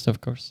first,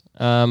 of course.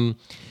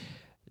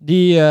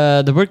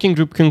 The working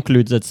group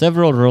concludes that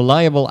several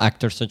reliable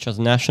actors, such as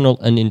national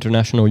and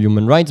international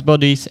human rights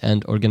bodies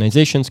and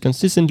organizations,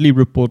 consistently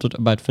reported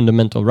about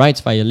fundamental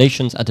rights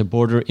violations at the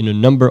border in a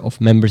number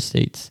of member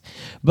states,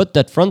 but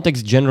that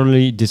Frontex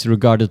generally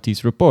disregarded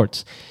these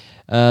reports.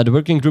 The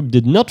working group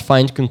did not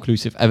find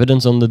conclusive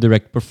evidence on the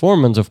direct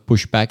performance of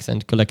pushbacks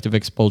and collective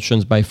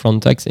expulsions by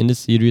Frontex in the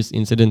serious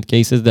incident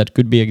cases that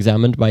could be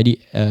examined by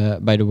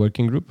the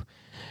working group.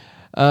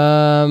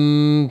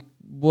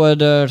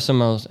 What are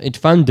some else? It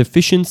found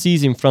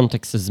deficiencies in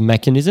Frontex's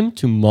mechanism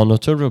to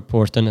monitor,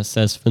 report, and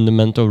assess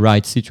fundamental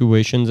rights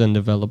situations and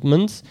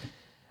developments,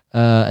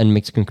 and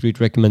makes concrete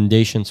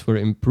recommendations for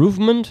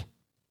improvement.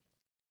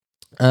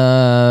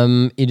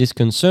 It is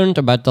concerned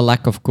about the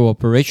lack of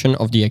cooperation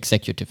of the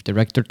executive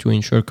director to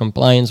ensure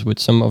compliance with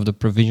some of the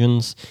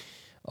provisions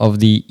of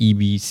the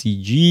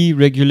EBCG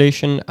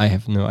regulation. I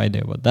have no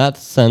idea what that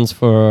stands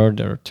for.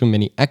 There are too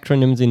many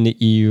acronyms in the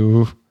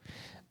EU.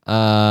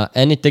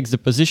 And it takes the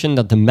position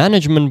that the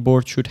management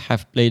board should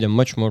have played a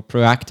much more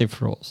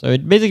proactive role. So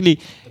it basically...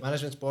 The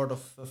management board of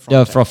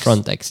Frontex. For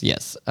Frontex,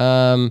 yes.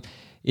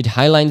 It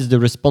highlights the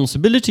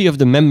responsibility of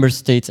the member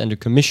states and the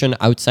Commission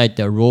outside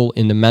their role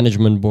in the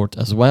management board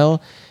as well.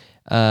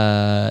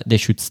 They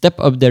should step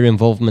up their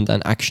involvement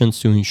and actions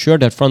to ensure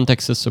that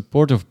Frontex's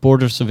support of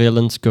border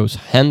surveillance goes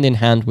hand in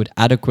hand with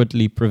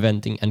adequately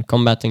preventing and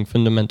combating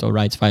fundamental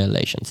rights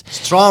violations.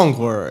 Strong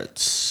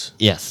words.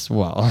 Yes,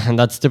 well,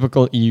 that's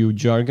typical EU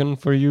jargon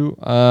for you.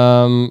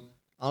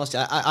 Honestly,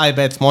 I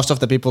bet most of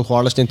the people who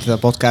are listening to the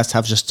podcast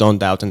have just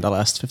zoned out in the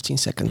last 15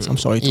 seconds. I'm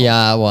sorry.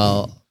 Yeah,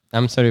 well...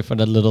 I'm sorry for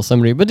that little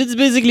summary, but it's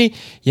basically,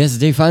 yes,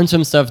 they found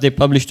some stuff, they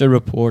published a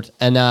report,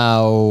 and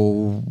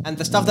now... And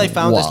the stuff they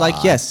found is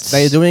like, yes,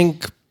 they're doing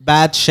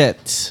bad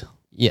shit.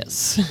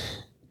 Yes.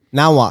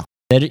 Now what?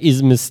 There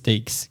is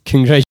mistakes.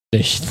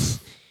 Congratulations.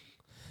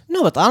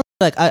 No, but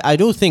I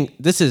do think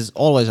this is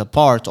always a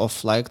part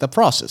of like the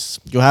process.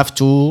 You have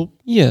to...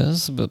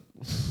 Yes, but...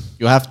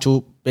 You have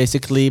to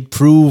basically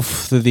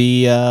prove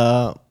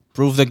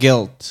the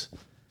guilt.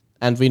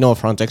 And we know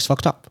Frontex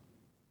fucked up.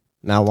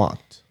 Now what?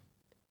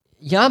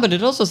 Yeah, but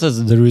it also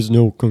says there is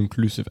no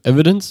conclusive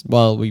evidence.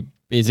 Well, we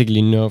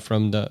basically know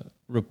from the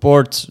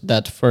reports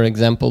that, for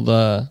example,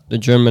 the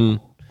German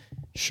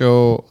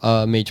show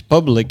made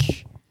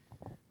public,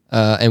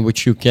 and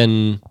which you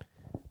can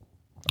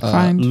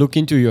look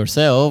into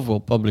yourself.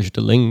 We'll publish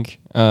the link.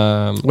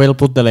 We'll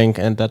put the link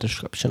in the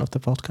description of the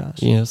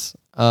podcast. Yes.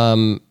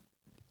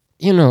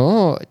 You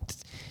know,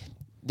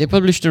 they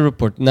published a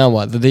report. Now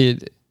what? The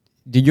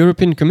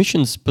European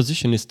Commission's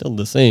position is still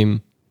the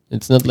same.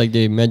 It's not like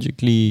they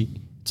magically...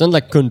 It's not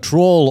like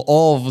control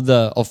of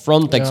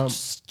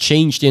Frontex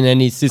changed in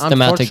any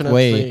systematic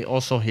way.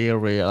 Also here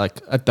we like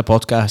at the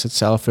podcast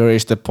itself, here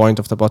is the point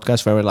of the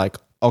podcast where we're like,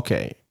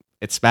 okay,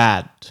 it's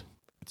bad.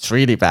 It's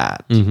really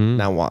bad. Mm-hmm.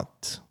 Now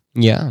what?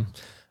 Yeah.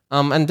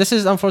 And this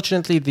is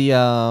unfortunately the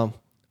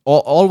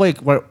all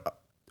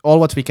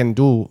what we can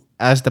do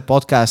as the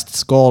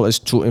podcast's goal is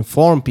to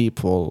inform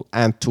people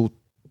and to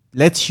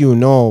let you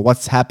know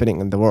what's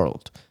happening in the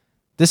world.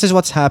 This is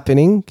what's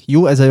happening.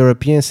 You as a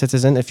European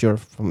citizen, if you're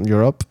from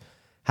Europe,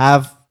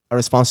 have a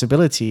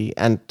responsibility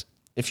and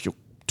if you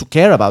to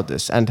care about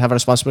this and have a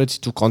responsibility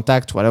to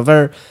contact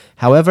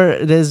however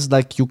it is,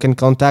 like you can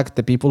contact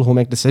the people who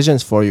make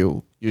decisions for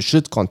you. You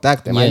should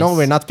contact them. Yes. I know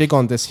we're not big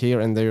on this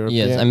here in the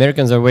European. Yes,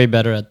 Americans are way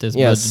better at this.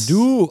 Yes. But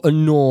do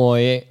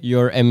annoy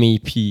your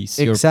MEPs.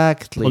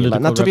 Exactly.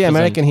 Not to be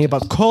American here,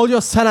 but call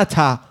your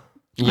senator.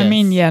 Yes. I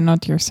mean, yeah,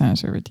 not your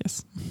senator, but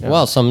yes. Yeah.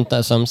 Well, some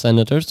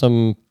senators,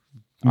 some...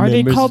 Are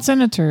they called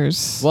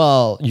senators?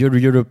 Well, you're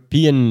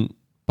European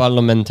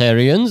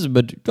parliamentarians,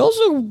 but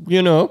also,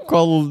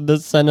 call the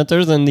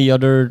senators and the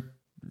other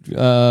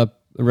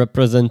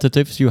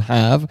representatives you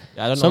have.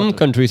 Yeah, some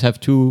countries have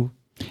two.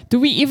 Do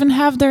we even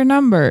have their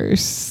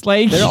numbers?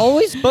 Like they're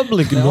always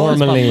public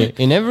normally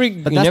in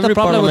every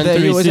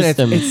parliamentary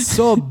system. It's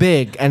so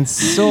big and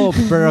so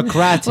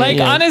bureaucratic. Like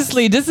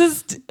honestly, this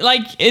is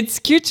like it's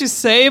cute to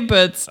say,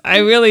 but I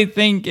really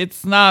think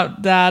it's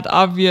not that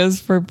obvious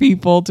for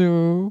people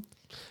to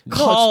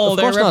call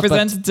their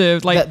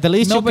representative. Like the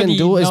least you can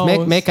do is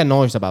make a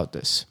noise about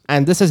this,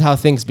 and this is how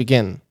things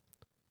begin.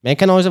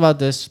 Make a noise about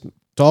this.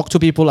 Talk to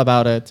people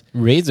about it.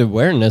 Raise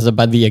awareness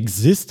about the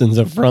existence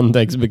of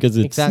Frontex because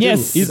it's... Exactly.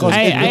 Yes,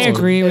 I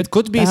agree with it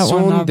could be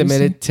soon the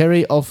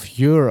military of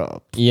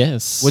Europe.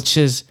 Yes. Which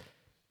is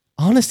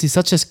honestly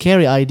such a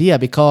scary idea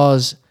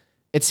because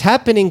it's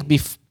happening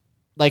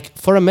like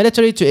for a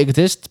military to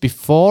exist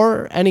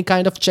before any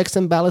kind of checks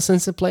and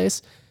balances in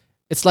place.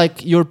 It's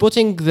like you're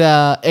putting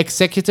the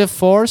executive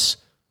force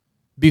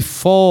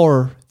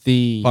before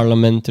the...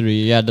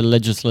 Parliamentary, the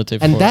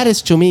legislative and force. That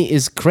is, to me,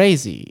 is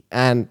crazy.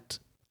 And...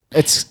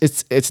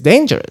 It's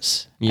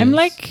dangerous. Yes. I'm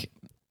like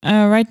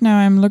right now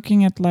I'm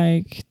looking at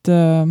like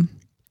the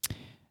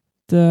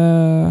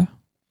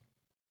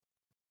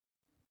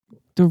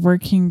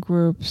working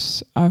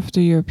groups of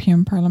the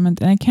European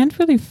Parliament, and I can't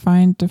really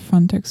find the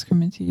Frontex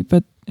committee,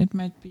 but it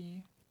might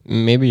be.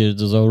 Maybe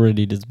it is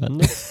already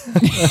disbanded.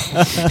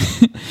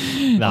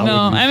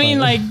 No, I mean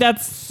like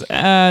that's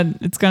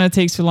it's gonna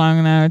take too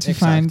long now to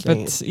find,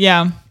 but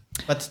yeah.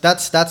 But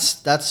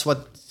that's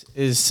what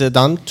is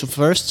done to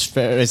first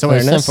raise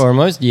awareness. First and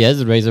foremost,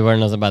 yes, raise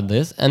awareness about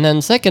this. And then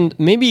second,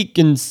 maybe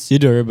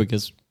consider,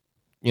 because,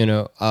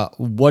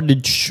 what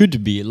it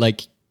should be.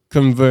 Like,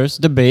 converse,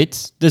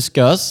 debate,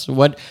 discuss.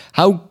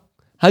 How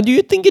do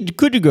you think it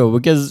could go?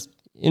 Because,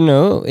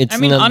 it's... I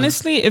mean,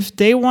 honestly, if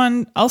they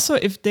want,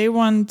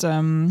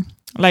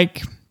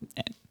 like,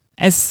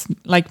 as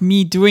like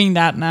me doing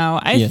that now,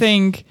 I Yes.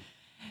 think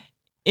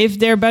if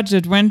their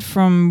budget went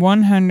from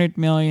 100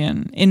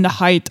 million in the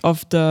height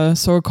of the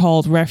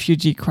so-called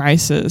refugee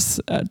crisis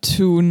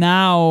to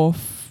now,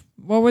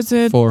 what was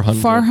it?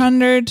 400.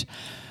 400,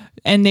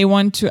 and they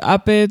want to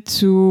up it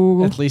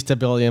to At least $1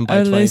 billion by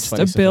at least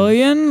 2027. $1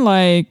 billion.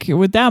 Like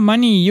with that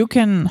money, you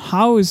can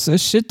house a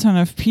shit ton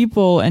of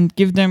people and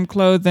give them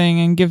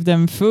clothing and give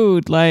them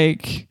food.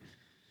 Like,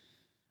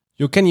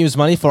 You can use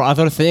money for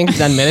other things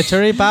than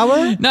military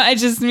power. no, I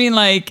just mean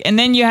like, and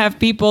then you have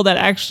people that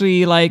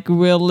actually like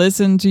will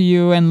listen to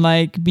you and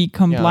like be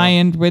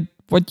compliant with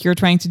what you're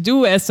trying to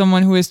do as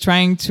someone who is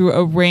trying to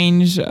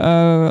arrange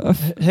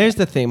Here's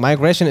the thing: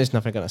 migration is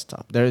never going to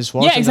stop. There is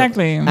war. Yeah,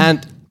 exactly. And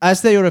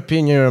as the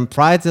European Union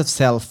prides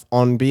itself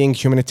on being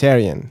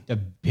humanitarian, The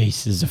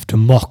basis of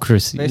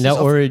democracy. Basis the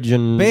of-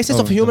 origin. basis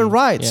of human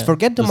rights.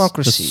 Forget The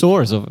democracy.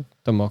 source of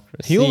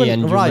democracy. Human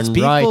and rights. Human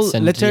People rights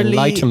and literally-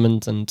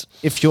 enlightenment and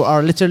if you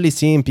are literally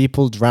seeing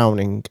people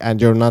drowning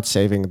and you're not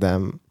saving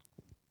them,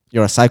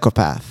 you're a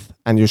psychopath,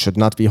 and you should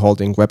not be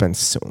holding weapons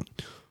soon.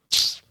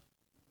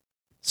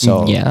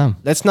 So yeah.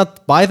 let's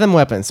not buy them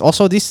weapons.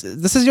 Also, this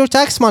is your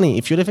tax money.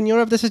 If you live in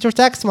Europe, this is your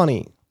tax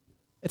money.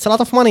 It's a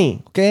lot of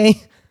money,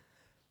 okay?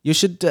 You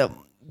should.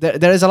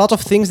 There is a lot of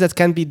things that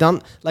can be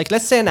done. Like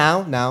let's say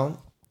now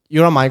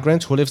you're a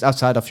migrant who lives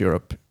outside of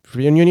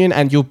European Union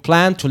and you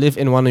plan to live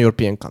in one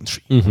European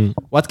country. Mhm.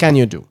 What can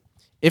you do?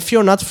 If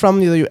you're not from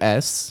the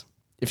US,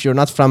 if you're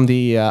not from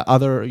the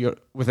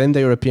within the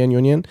European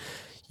Union,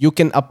 you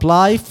can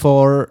apply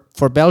for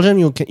Belgium.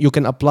 You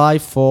can apply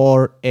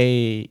for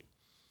a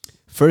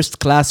first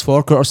class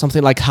worker or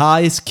something like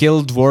high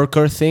skilled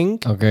worker thing.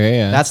 Okay.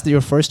 Yeah. That's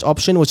your first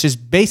option, which is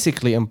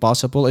basically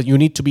impossible. You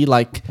need to be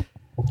like,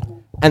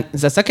 and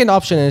the second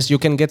option is you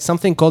can get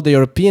something called the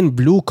European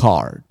Blue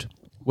Card,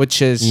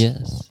 which is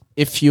yes.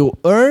 if you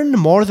earn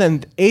more than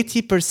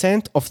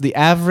 80% of the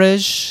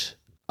average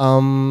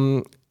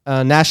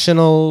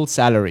national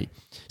salary.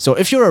 So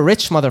if you're a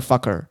rich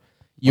motherfucker,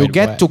 you Wait,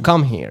 get what? to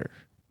come here.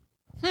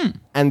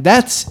 And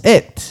that's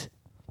it.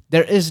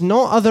 There is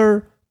no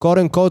other quote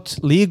unquote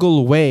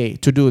legal way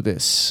to do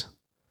this.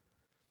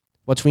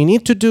 What we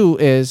need to do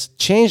is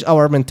change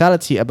our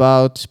mentality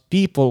about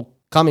people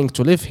coming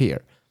to live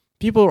here.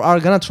 People are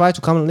going to try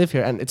to come and live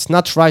here, and it's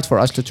not right for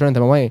us to turn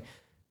them away.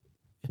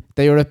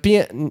 The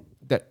European,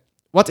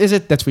 what is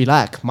it that we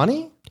lack?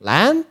 Money?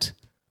 Land?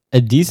 A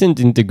decent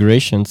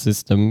integration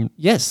system,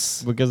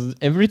 Yes. because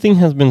everything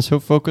has been so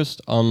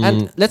focused on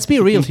And let's be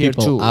real keeping here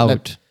people too.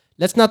 out.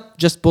 Let's not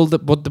just put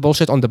the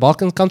bullshit on the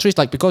Balkan countries,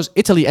 like because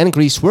Italy and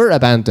Greece were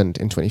abandoned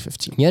in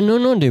 2015. Yeah,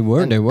 no, they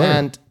were. They were.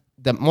 And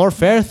the more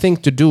fair thing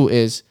to do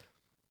is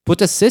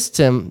put a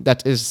system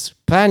that is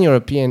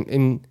pan-European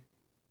in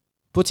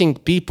putting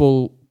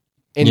people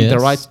in the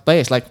Yes. right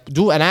place. Like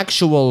do an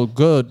actual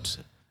good.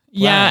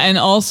 Yeah, plan. and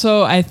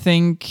also I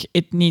think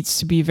it needs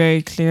to be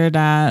very clear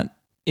that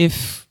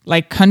if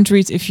like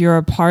countries, if you're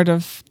a part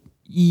of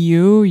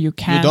EU, you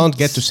can't. You don't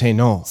get to say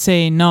no.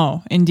 say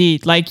no.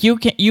 Indeed, like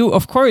you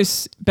of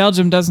course,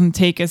 Belgium doesn't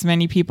take as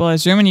many people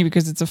as Germany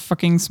because it's a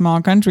fucking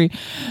small country,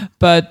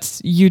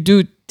 but you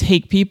do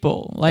take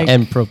people like.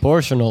 and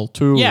proportional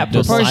to Yeah,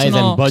 the size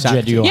proportional. and budget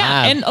Exactly. you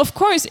yeah, have. and of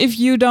course, if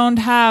you don't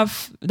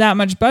have that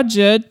much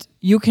budget,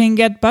 you can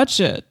get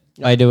budget.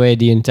 By the way,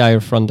 the entire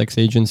Frontex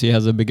agency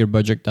has a bigger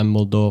budget than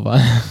Moldova.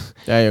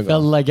 There you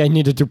Felt go. like I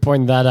needed to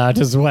point that out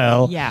as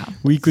well. Yeah,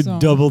 We could so-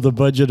 double the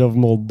budget of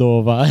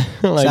Moldova.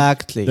 like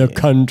Exactly. the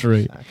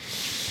country.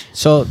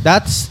 So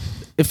that's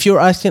if you're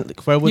asking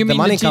like, where would You the mean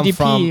money the come GDP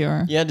from?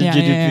 or Yeah, the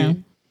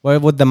GDP. Where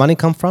would the money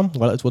come from?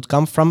 Well, it would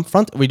come from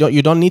front.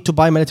 You don't need to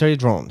buy military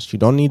drones. You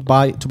don't need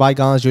to buy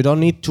guns. You don't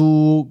need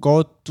to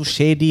go to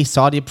shady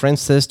Saudi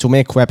princes to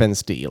make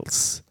weapons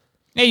deals.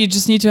 Yeah, you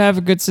just need to have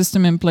a good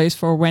system in place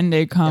for when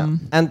they come.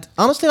 And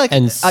honestly, like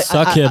And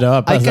suck it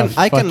up as a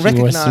fucking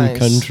Western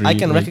country, I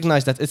can like-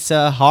 recognize that it's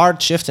a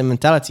hard shift in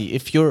mentality.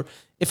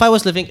 If I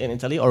was living in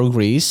Italy or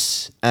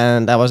Greece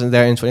and I wasn't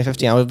there in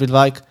 2015, I would be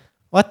like,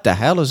 "What the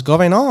hell is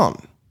going on?"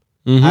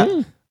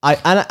 Mhm.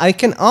 I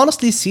can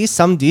honestly see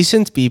some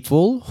decent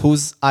people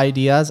whose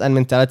ideas and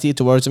mentality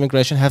towards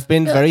immigration have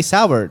been very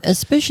soured.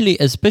 Especially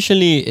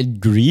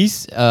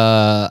Greece,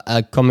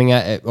 coming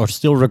at or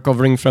still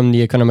recovering from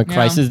the economic Yeah.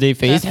 crisis they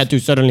faced, That's- had to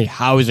suddenly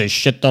house a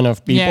shit ton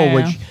of people, Yeah.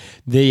 which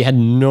they had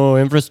no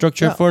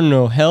infrastructure Yeah. for,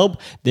 no help.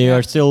 They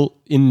are still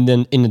in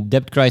a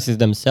debt crisis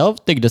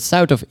themselves. Take the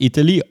south of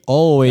Italy,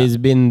 always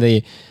been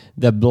the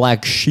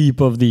black sheep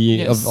of the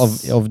Yes.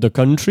 of the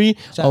country,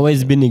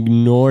 always been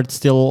ignored.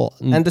 Still,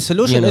 And the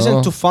solution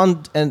isn't to fund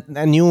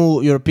a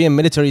new European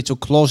military to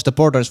close the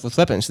borders with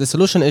weapons. The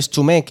solution is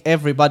to make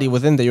everybody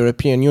within the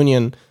European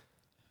Union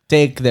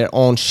take their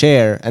own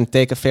share and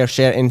take a fair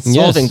share in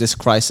solving this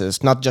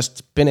crisis, not just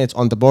pin it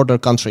on the border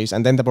countries,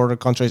 and then the border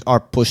countries are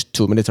pushed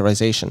to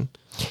militarization.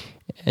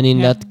 And in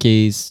Yeah. that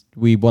case,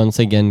 we once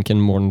again can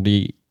mourn the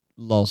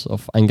loss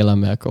of Angela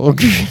Merkel.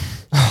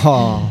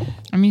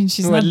 I mean,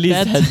 she's Who not at least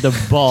dead. had the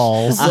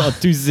balls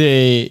to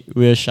say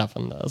we're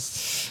schaffen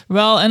das.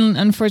 Well, and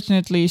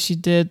unfortunately, she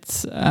did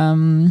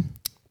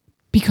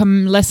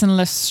become less and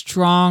less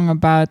strong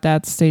about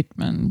that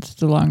statement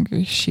the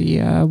longer she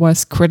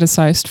was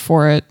criticized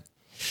for it.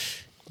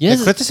 Yes,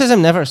 The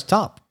criticism never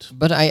stopped.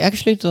 but I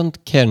actually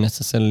don't care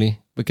necessarily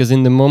because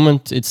in the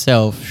moment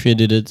itself, she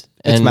did it.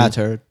 It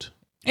mattered.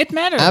 It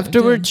mattered.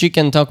 Afterwards, she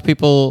can talk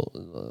people.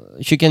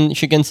 She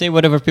can say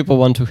whatever people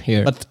want to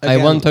hear. But I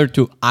again- want her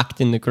to act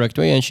in the correct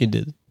way, and she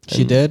did.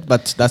 She did,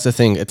 but that's the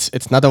thing.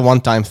 It's not a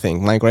one-time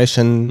thing.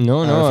 Migration, No,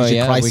 refugee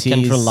yeah, crises, we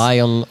can't rely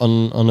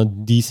on a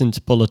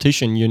decent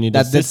politician. You need a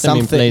that did system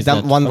in something, place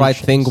that one right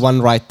thing, functions.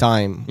 one right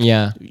time.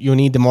 Yeah, You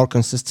need a more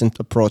consistent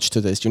approach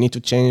to this. You need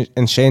to change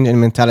in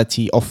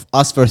mentality of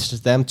us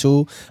versus them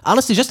too.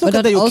 Honestly, just look But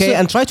at the that UK also-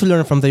 and try to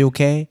learn from the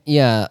UK.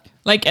 yeah.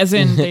 Like, as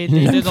in, they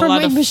Learn did a from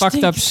lot my of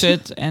fucked up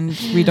mistakes. shit, and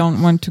we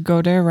don't want to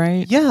go there,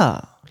 right?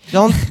 Yeah,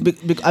 don't.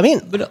 I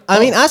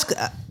mean, ask.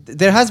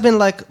 There has been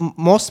like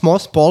most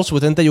polls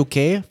within the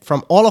UK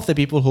from all of the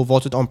people who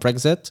voted on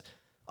Brexit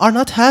are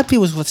not happy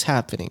with what's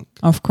happening.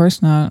 Of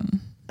course not.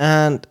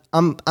 And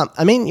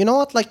I mean, you know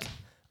what? Like,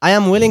 I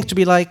am willing to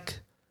be like,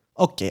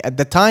 okay, at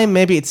the time,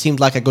 maybe it seemed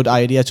like a good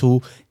idea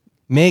to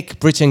make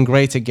Britain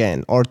great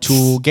again, or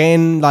to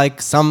gain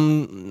like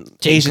some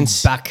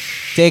agents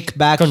take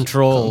back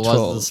Control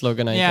was the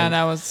slogan. I Yeah, think.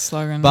 that was the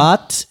slogan.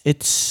 But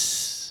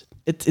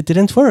it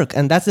didn't work,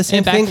 and that's the same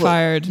It thing.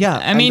 backfired. Yeah,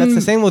 I and mean- that's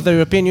the same with the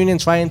European Union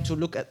trying to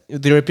look at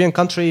the European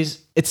countries.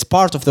 It's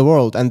part of the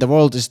world, and the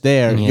world is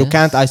there. You Yes.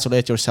 can't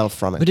isolate yourself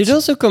from it. But it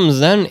also comes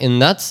down in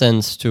that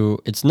sense to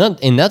it's not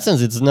in that sense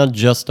it's not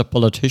just the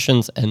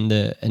politicians and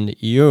the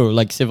EU,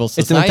 like civil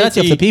society. It's the mentality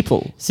of the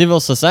people. Civil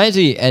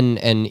society and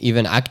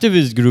even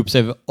activist groups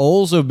have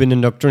also been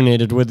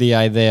indoctrinated with the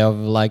idea of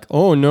like,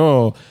 oh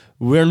no,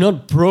 we're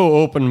not pro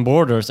open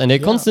borders, and they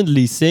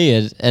constantly say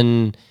it,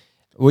 and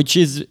which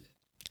is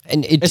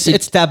and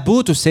It's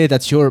taboo to say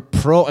that you're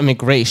pro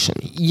immigration.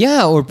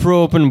 yeah, or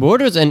pro open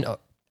borders, and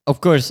of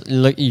course,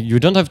 like you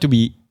don't have to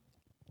be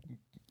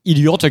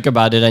idiotic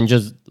about it and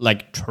just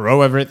like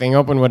throw everything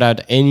open without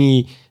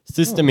any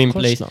system in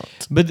course place. not.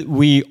 But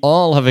we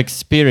all have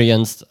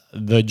experienced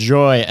the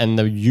joy and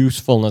the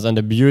usefulness and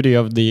the beauty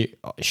of the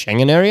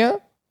Schengen area,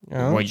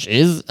 which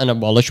is an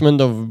abolishment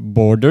of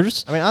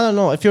borders. I mean, I don't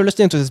know. If you're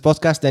listening to this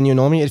podcast, then you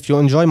know me. If you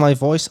enjoy my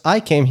voice, I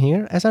came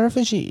here as a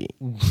refugee.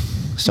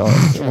 So,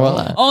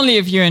 Well, only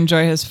if you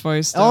enjoy his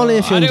voice. Though. Only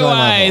if you enjoy my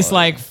Otherwise, voice.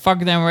 like, fuck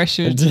them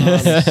refugees.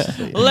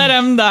 Let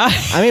them die.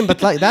 I mean,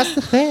 but like that's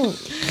the thing.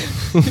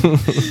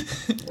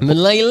 but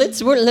like,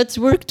 let's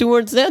work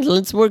towards that.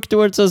 Let's work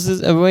towards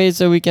a way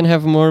so we can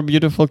have more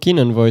beautiful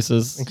Keenan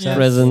voices Exactly.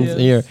 present Yes.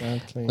 here.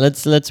 Exactly.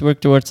 Let's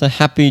work towards a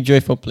happy,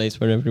 joyful place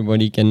where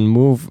everybody can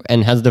move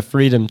and has the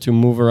freedom to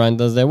move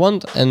around as they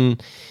want.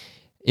 And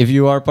if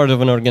you are part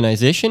of an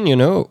organization, you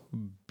know,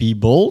 be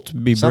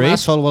bold, be Some brave,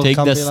 asshole will take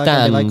come the be like,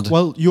 and stand. be like,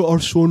 well, you are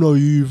so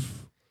naive.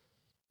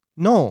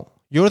 No,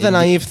 you're the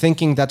naive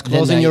thinking that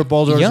closing your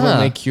borders will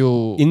make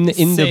you. in the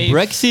safe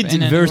Brexit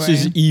in any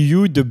versus way.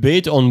 EU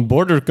debate on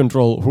border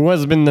control, who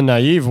has been the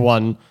naive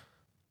one?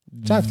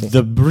 Exactly.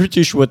 The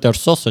British with their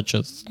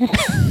sausages.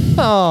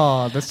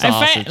 Oh, the I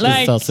sausage. find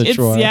like sausage it's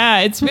war.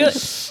 it's really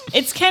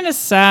it's kind of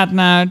sad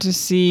now to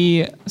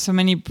see so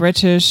many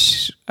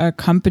British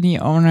company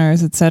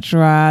owners,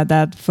 etc.,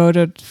 that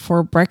voted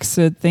for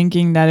Brexit,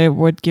 thinking that it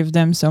would give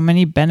them so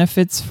many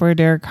benefits for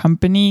their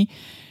company.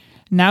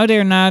 Now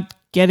they're not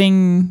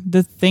getting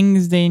the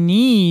things they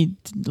need,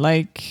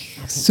 like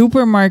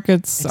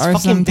supermarkets It's are fucking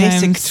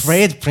sometimes basic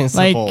trade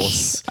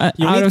principles. like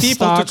You out need of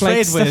people to stock, trade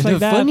like stuff with. like The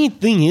that. funny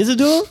thing is,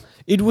 though,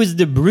 it was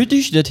the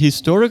British that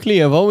historically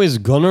have always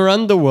gone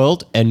around the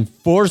world and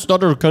forced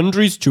other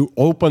countries to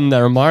open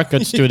their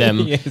markets to them.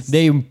 Yes.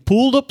 They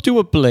pulled up to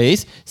a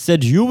place,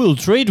 said, you will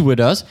trade with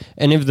us.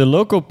 And if the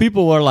local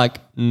people were like,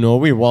 no,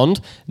 we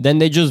won't, then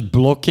they just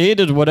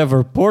blockaded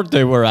whatever port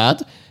they were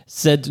at,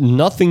 said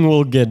nothing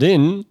will get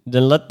in,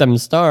 then let them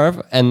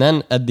starve. And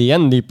then at the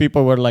end, the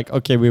people were like,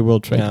 okay, we will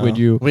trade with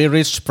you. We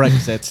reached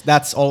Brexit.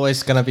 That's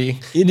always gonna be.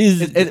 It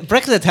is.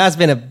 Brexit has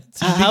been a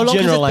how long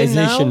generalization,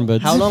 has it been now?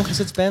 but- How long has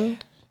it been?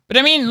 But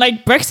I mean,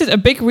 like Brexit, a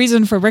big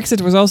reason for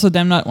Brexit was also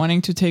them not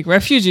wanting to take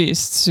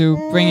refugees to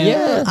bring in.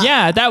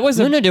 Yeah. That was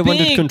No, a they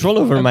wanted big- control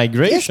over Yes,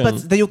 migration.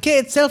 but the UK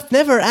itself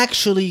never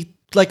actually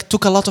like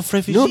took a lot of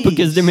refugees. No,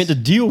 because they made a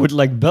deal with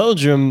like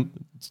Belgium,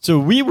 so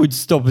we would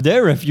stop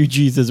their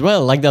refugees as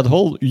well. Like that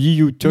whole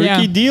EU-Turkey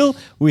Yeah. deal,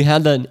 we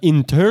had an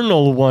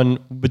internal one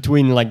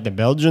between like the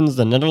Belgians,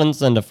 the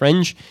Netherlands, and the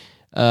French,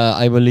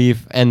 I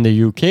believe, and the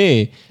UK.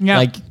 Yeah.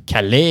 Like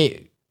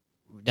Calais.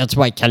 That's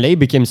why Calais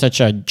became such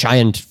a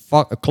giant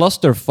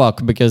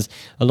clusterfuck, because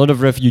a lot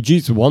of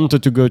refugees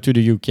wanted to go to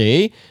the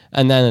UK,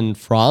 and then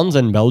France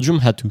and Belgium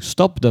had to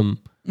stop them.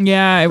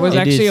 Yeah, it was It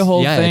actually is- a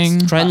whole yeah, thing.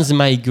 It's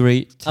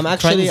transmigrate. I'm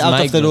actually out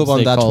of the loop transmigrants, on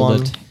they that called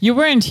one. it. You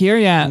weren't here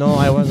yet. No,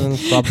 I wasn't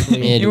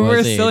probably. It You was were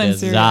a still in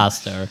Syria.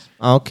 disaster.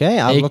 Okay,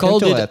 I'll They look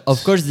called into it, it.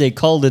 of course, they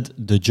called it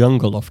the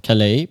jungle of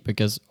Calais,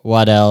 because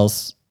what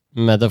else,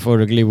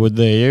 metaphorically, would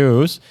they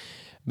use?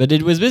 But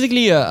it was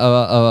basically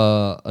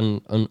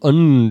an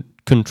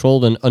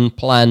uncontrolled and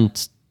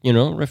unplanned,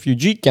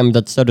 refugee camp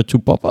that started to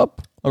pop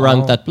up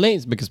around Oh. that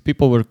place because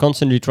people were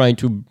constantly trying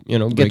to,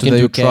 break to the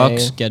into UK.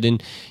 trucks, get in,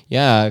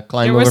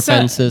 climb There over was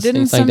fences,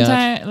 didn't things like that.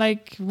 sometime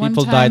like one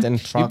People time died in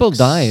trucks. People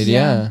died,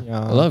 yeah.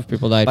 Yeah. A lot of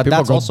people died. But people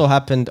that's got also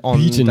happened on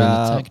beaten and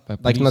the, attacked by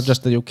like not police.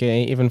 just the UK,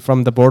 even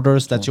from the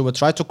borders, that you would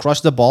try to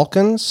cross the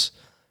Balkans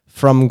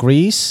from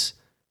Greece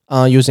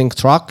using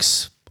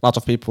trucks. A lot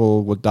of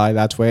people would die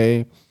that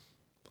way.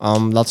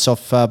 Lots of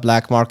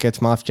black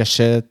market mafia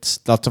shit.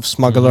 Lots of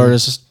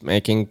smugglers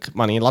making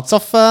money. Lots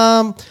of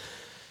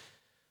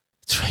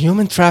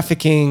human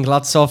trafficking.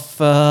 Lots of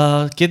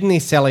kidney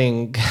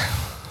selling.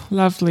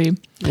 lovely.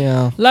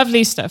 Yeah.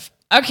 Lovely stuff.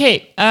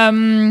 Okay.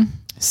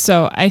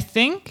 So I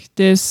think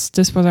this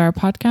was our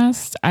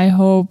podcast. I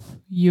hope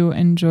you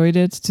enjoyed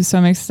it to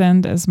some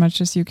extent, as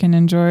much as you can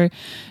enjoy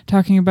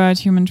talking about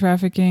human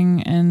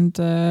trafficking and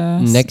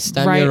Next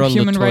time you're on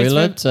the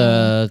toilet,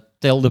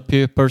 tell the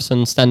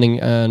person standing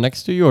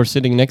next to you or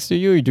sitting next to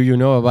you, do you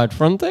know about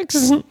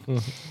Frontex?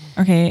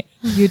 Okay,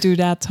 you do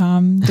that,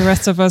 Tom. The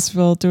rest of us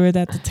will do it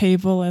at the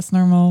table as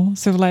normal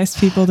civilized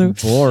people do.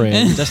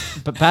 Boring.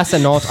 Just pass a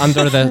note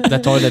under the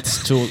toilet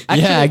stool.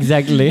 Yeah,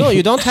 exactly. No,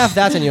 you don't have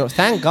that in your.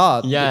 Thank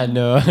God. Yeah,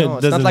 no, No, it's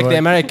not doesn't like the work.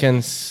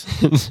 Americans.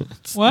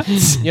 What?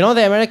 You know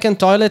the American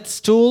toilet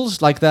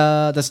stools, like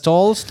the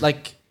stalls,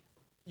 like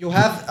you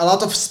have a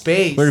lot of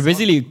space. Where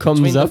basically it comes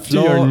Between the up to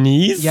your floor.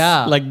 knees,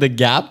 Yeah. like the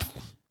gap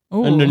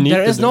Oh, underneath.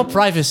 There is the no door.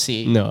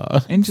 privacy. No,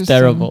 it's Interesting.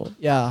 terrible.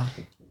 Yeah.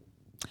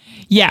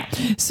 Yeah.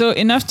 So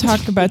enough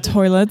talk about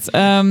toilets.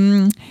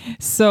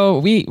 So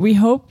we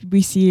hope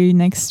we see you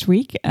next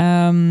week.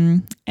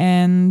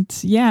 And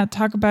yeah,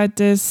 talk about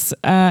this.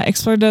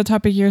 Explore the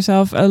topic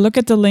yourself. Look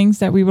at the links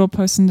that we will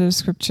post in the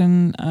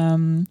description.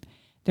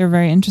 They're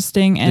very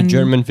interesting. The And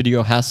German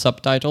video has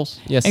subtitles.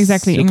 Yes.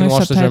 exactly, You English can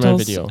watch the German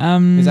subtitles.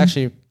 video. It's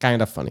actually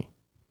kind of funny.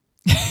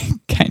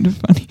 kind of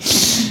funny.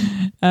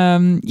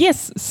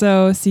 Yes.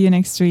 So see you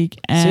next week.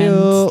 And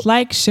you.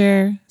 like,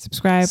 share,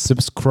 subscribe.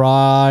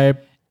 Subscribe.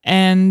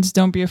 And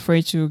don't be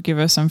afraid to give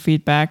us some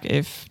feedback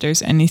if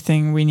there's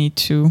anything we need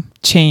to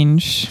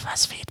change. Give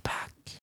us feedback.